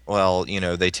 well,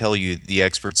 they tell you, the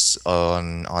experts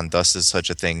on thus is such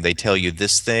a thing, they tell you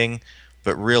this thing,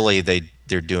 but really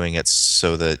they're doing it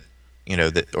so that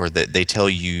that they tell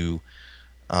you,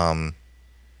 I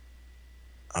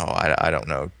don't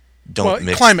know.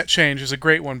 Mix. Climate change is a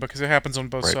great one because it happens on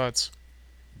both sides.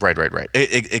 Right.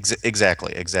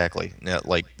 Exactly. Now,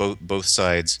 like both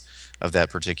sides of that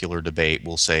particular debate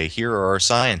will say, here are our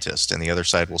scientists, and the other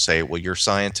side will say, well, your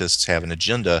scientists have an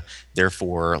agenda,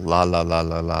 therefore la la la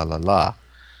la la la la.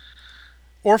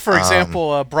 Or, for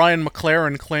example, Brian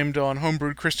McLaren claimed on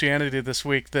Homebrewed Christianity this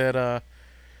week that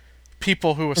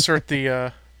people who assert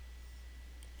the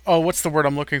what's the word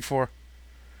I'm looking for?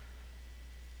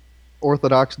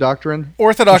 Orthodox doctrine?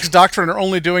 Orthodox doctrine are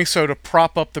only doing so to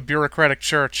prop up the bureaucratic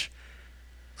church.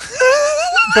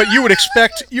 But you would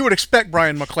expect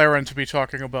Brian McLaren to be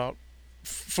talking about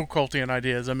Foucaultian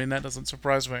ideas. I mean, that doesn't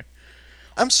surprise me.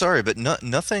 I'm sorry, but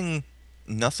nothing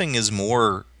is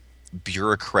more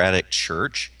bureaucratic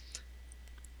church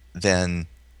than,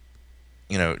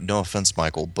 no offense,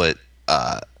 Michael, but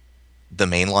the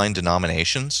mainline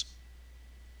denominations.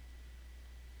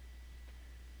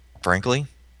 Frankly.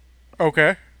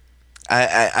 Okay.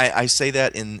 I say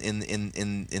that in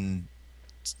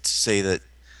to say that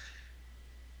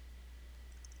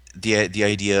the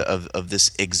idea of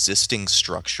this existing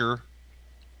structure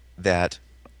that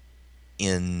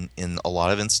in a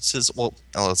lot of instances, well,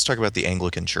 let's talk about the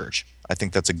Anglican Church. I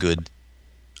think that's a good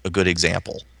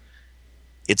example.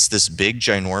 It's this big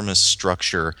ginormous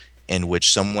structure in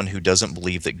which someone who doesn't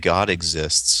believe that God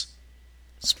exists,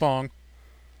 Spong,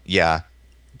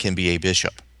 can be a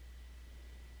bishop.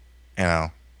 I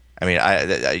mean,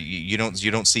 you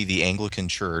don't see the Anglican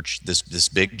Church, this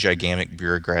big gigantic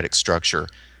bureaucratic structure,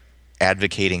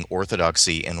 advocating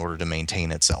orthodoxy in order to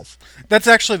maintain itself. That's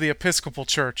actually the Episcopal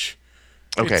Church.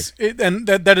 Okay. And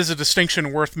that is a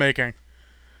distinction worth making,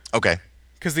 Okay.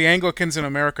 because the Anglicans in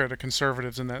America are the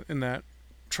conservatives in that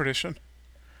tradition.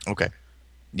 Okay.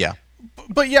 Yeah.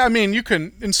 But yeah, I mean, you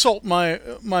can insult my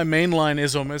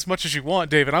mainlineism as much as you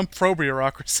want, David. I'm pro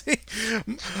bureaucracy.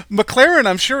 McLaren,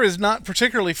 I'm sure, is not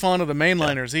particularly fond of the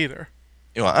mainliners either.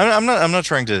 You know, I'm not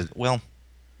trying to. Well,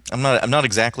 I'm not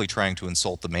exactly trying to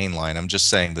insult the main line. I'm just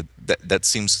saying that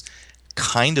seems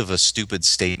kind of a stupid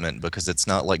statement, because it's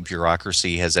not like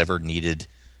bureaucracy has ever needed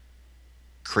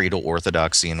creedal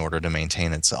orthodoxy in order to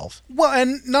maintain itself. Well,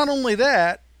 and not only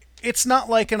that, it's not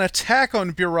like an attack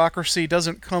on bureaucracy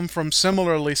doesn't come from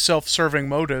similarly self-serving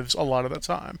motives a lot of the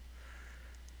time.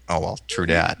 Oh, well, true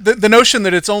that. The notion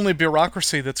that it's only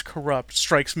bureaucracy that's corrupt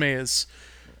strikes me as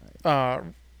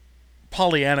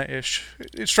Pollyanna-ish.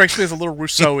 It strikes me as a little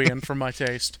Rousseauian for my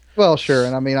taste. Well, sure.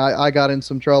 And I mean, I got in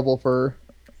some trouble for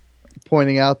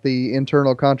pointing out the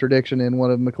internal contradiction in one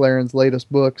of McLaren's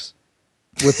latest books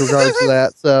with regards to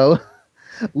that. So,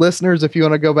 listeners, if you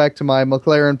want to go back to my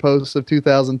McLaren posts of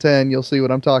 2010, you'll see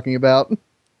what I'm talking about.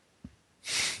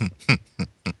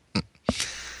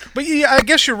 But yeah, I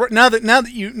guess you're right. Now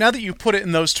that you put it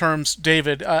in those terms,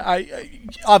 David, I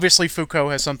obviously Foucault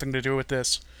has something to do with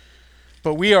this.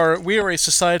 But we are a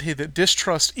society that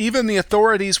distrusts even the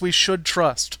authorities we should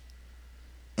trust.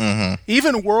 Mm-hmm.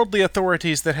 Even worldly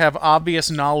authorities that have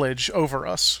obvious knowledge over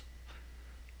us.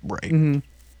 Right. Mm-hmm.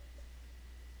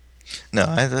 No,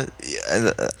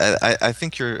 I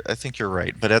think you're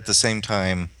right. But at the same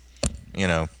time, you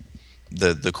know,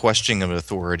 the questioning of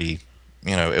authority,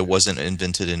 you know, it wasn't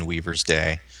invented in Weaver's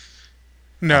day.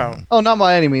 No. Oh, not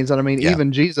by any means. And I mean, Yeah.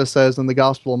 even Jesus says in the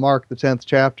Gospel of Mark, the 10th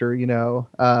chapter, you know,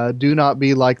 do not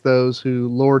be like those who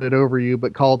lord it over you,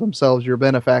 but call themselves your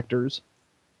benefactors.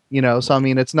 You know, so I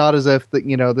mean, it's not as if that,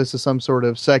 you know, this is some sort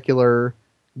of secular,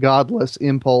 godless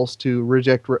impulse to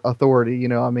reject authority. You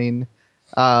know, I mean,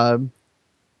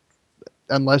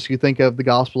 unless you think of the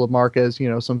Gospel of Mark as, you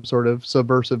know, some sort of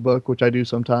subversive book, which I do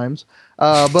sometimes.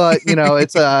 But you know,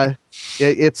 it's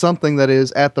something that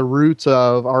is at the roots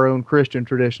of our own Christian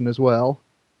tradition as well.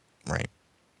 Right.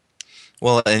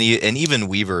 Well, and even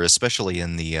Weaver, especially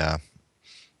in the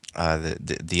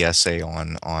essay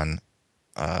on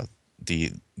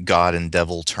the God and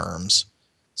devil terms,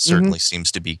 certainly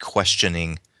seems to be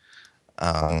questioning,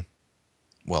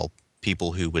 well,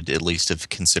 people who would at least have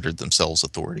considered themselves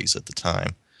authorities at the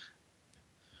time.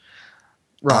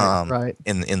 Right, right.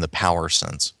 In the power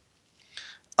sense.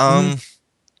 Well,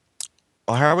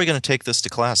 how are we going to take this to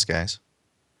class, guys?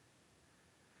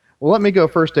 Well, let me go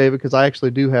first, David, because I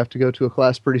actually do have to go to a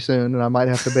class pretty soon, and I might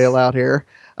have to bail out here.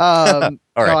 All right.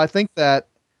 No, I think that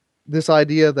this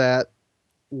idea that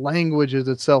language is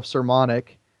itself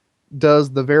sermonic does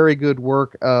the very good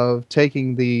work of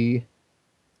taking the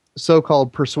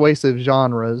so-called persuasive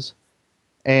genres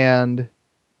and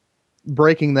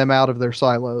breaking them out of their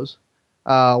silos.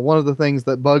 One of the things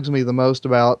that bugs me the most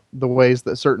about the ways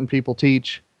that certain people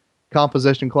teach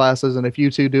composition classes, and if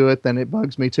you two do it, then it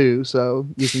bugs me too, so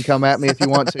you can come at me if you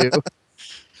want to,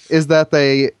 is that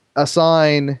they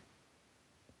assign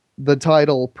the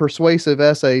title persuasive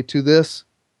essay to this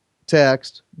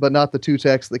text, but not the two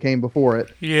texts that came before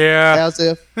it. Yeah.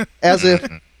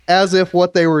 As if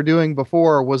what they were doing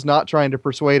before was not trying to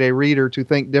persuade a reader to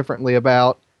think differently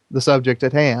about the subject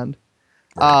at hand.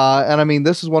 Right. And I mean,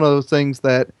 this is one of those things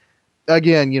that,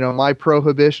 again, you know, my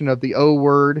prohibition of the O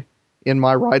word in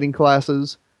my writing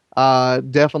classes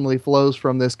definitely flows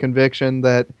from this conviction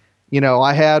that, you know,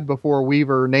 I had before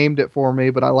Weaver named it for me,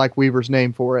 but I like Weaver's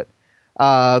name for it.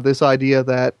 This idea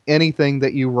that anything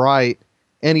that you write,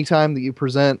 anytime that you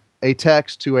present a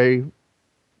text to a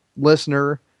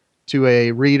listener, to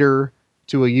a reader,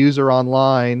 to a user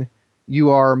online,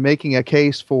 you are making a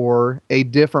case for a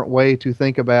different way to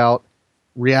think about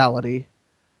reality.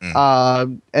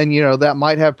 And, you know, that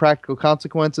might have practical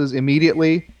consequences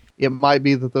immediately. It might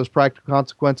be that those practical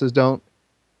consequences don't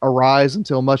arise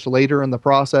until much later in the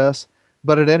process.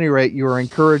 But at any rate, you are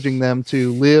encouraging them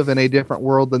to live in a different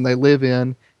world than they live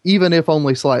in, even if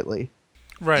only slightly.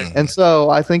 Right. And so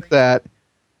I think that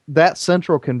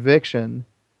central conviction,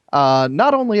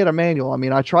 not only at Emmanuel, I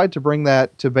mean, I tried to bring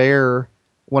that to bear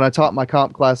when I taught my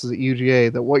comp classes at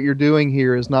UGA, that what you're doing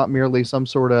here is not merely some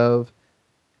sort of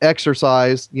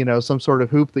exercise, you know, some sort of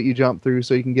hoop that you jump through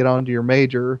so you can get onto your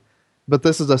major, but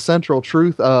this is a central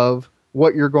truth of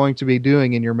what you're going to be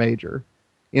doing in your major.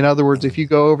 In other words, if you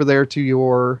go over there to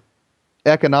your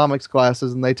economics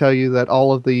classes and they tell you that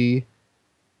all of the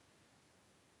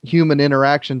human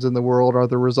interactions in the world are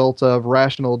the result of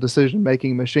rational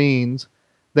decision-making machines,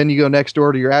 then you go next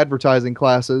door to your advertising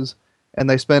classes and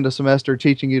they spend a semester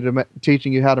teaching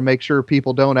you how to make sure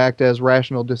people don't act as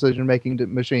rational decision-making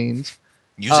machines.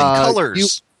 Using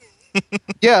colors.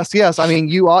 Yes. I mean,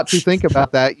 you ought to think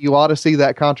about that. You ought to see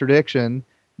that contradiction.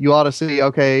 You ought to see,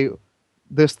 okay,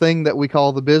 this thing that we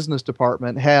call the business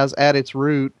department has at its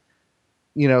root,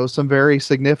 some very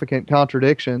significant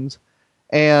contradictions.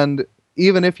 And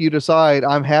even if you decide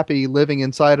I'm happy living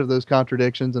inside of those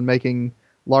contradictions and making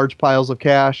large piles of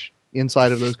cash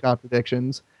inside of those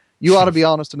contradictions, you ought to be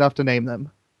honest enough to name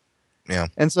them. Yeah.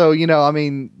 And so, I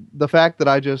mean, the fact that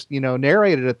I just,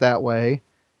 narrated it that way,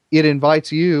 it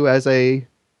invites you as a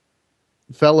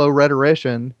fellow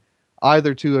rhetorician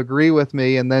either to agree with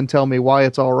me and then tell me why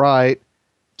it's all right,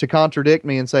 to contradict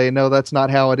me and say, no, that's not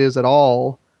how it is at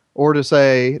all, or to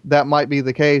say that might be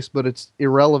the case, but it's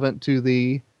irrelevant to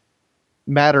the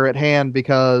matter at hand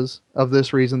because of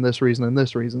this reason, and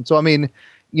this reason. So, I mean,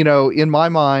 in my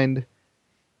mind,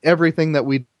 everything that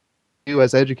we do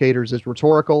as educators is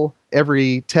rhetorical.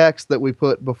 Every text that we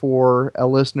put before a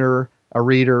listener, a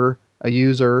reader, a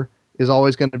user is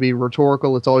always going to be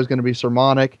rhetorical. It's always going to be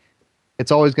sermonic.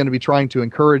 It's always going to be trying to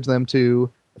encourage them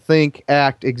to think,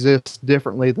 act, exist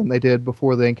differently than they did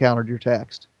before they encountered your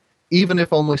text, even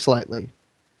if only slightly.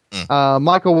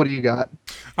 Michael, what do you got?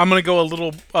 I'm going to go a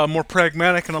little more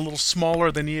pragmatic and a little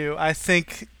smaller than you. I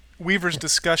think Weaver's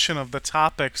discussion of the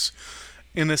topics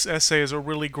in this essay is a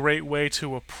really great way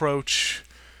to approach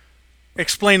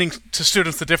explaining to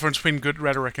students the difference between good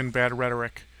rhetoric and bad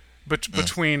rhetoric,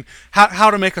 between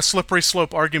how to make a slippery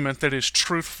slope argument that is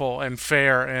truthful and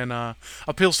fair and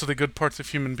appeals to the good parts of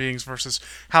human beings versus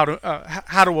how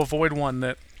to avoid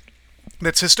one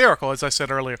that's hysterical, as I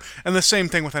said earlier. And the same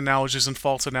thing with analogies and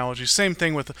false analogies. Same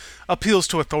thing with appeals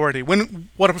to authority.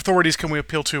 What authorities can we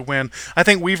appeal to when? I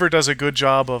think Weaver does a good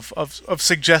job of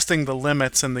suggesting the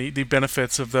limits and the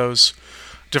benefits of those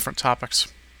different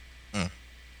topics.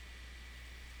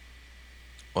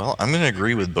 Well, I'm going to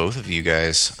agree with both of you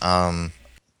guys, and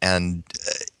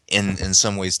in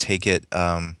some ways take it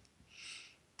into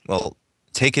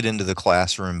the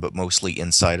classroom, but mostly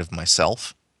inside of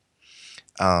myself.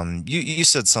 You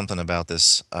said something about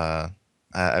this. I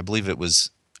believe it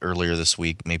was earlier this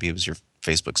week. Maybe it was your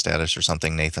Facebook status or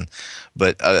something, Nathan.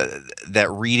 But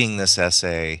that reading this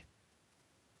essay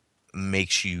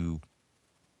makes you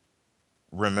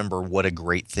remember what a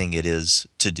great thing it is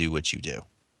to do what you do.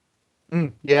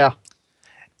 Yeah.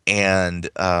 And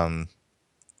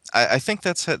I think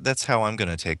that's how I'm going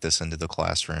to take this into the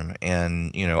classroom.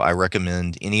 And I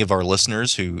recommend any of our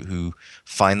listeners who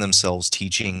find themselves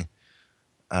teaching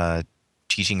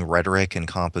rhetoric and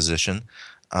composition,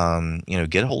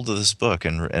 get a hold of this book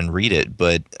and read it.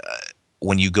 But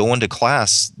when you go into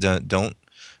class, don't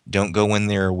go in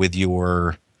there with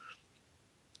your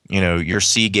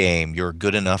C game, your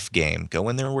good enough game. Go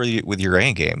in there with your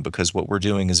A game, because what we're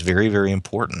doing is very, very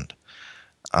important.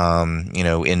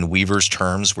 In Weaver's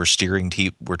terms, we're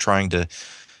trying to,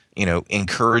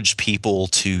 encourage people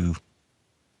to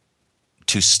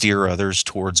steer others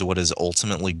towards what is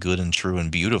ultimately good and true and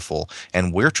beautiful.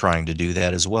 And we're trying to do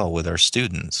that as well with our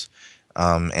students.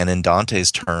 And in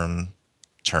Dante's terms,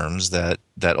 that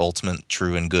ultimate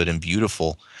true and good and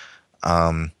beautiful,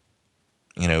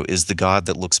 is the God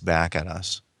that looks back at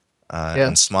us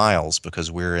and smiles,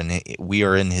 because we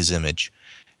are in his image.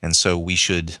 And so we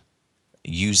should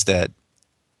use that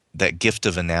gift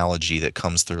of analogy that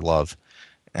comes through love.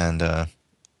 And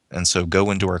so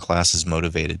go into our classes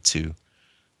motivated to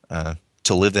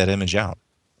live that image out.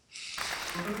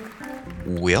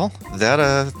 Well, that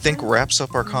I think wraps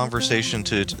up our conversation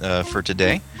for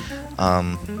today.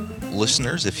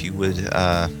 Listeners, if you would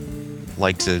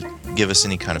like to give us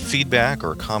any kind of feedback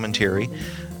or commentary,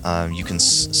 you can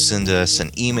send us an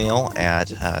email at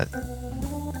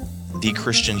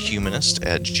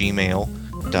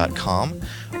thechristianhumanist@gmail.com,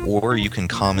 or you can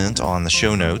comment on the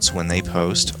show notes when they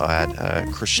post at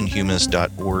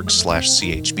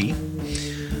christianhumanist.org/chb.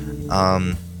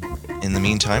 In the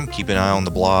meantime, keep an eye on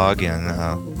the blog and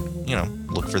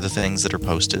look for the things that are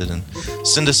posted, and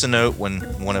send us a note when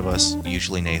one of us,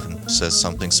 usually Nathan, says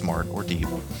something smart or deep.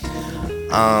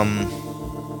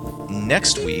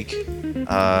 Next week,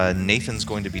 Nathan's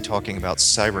going to be talking about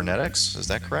cybernetics. Is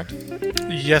that correct?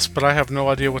 Yes, but I have no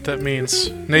idea what that means.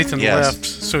 Nathan left,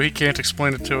 so he can't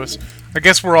explain it to us. I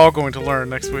guess we're all going to learn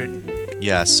next week.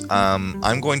 Yes.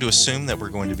 I'm going to assume that we're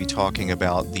going to be talking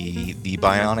about the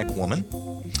bionic woman,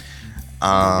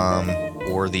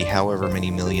 or the however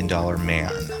many $1 million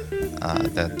man.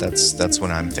 That's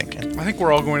what I'm thinking. I think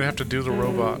we're all going to have to do the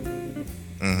robot.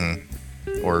 Mm-hmm.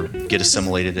 Or get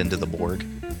assimilated into the Borg.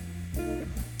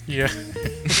 Yeah.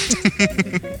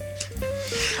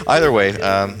 Either way,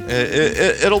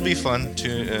 it'll be fun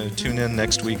to tune in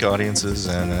next week, audiences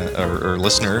and or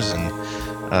listeners, and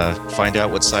find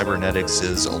out what cybernetics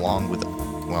is, along with,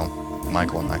 well,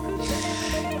 Michael and I.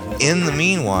 In the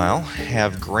meanwhile,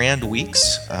 have grand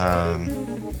weeks,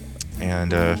 and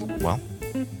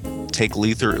take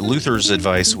Luther's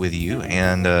advice with you,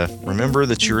 and remember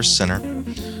that you're a sinner,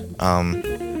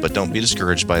 but don't be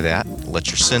discouraged by that. Let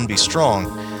your sin be strong,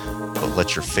 but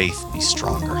let your faith be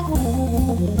stronger.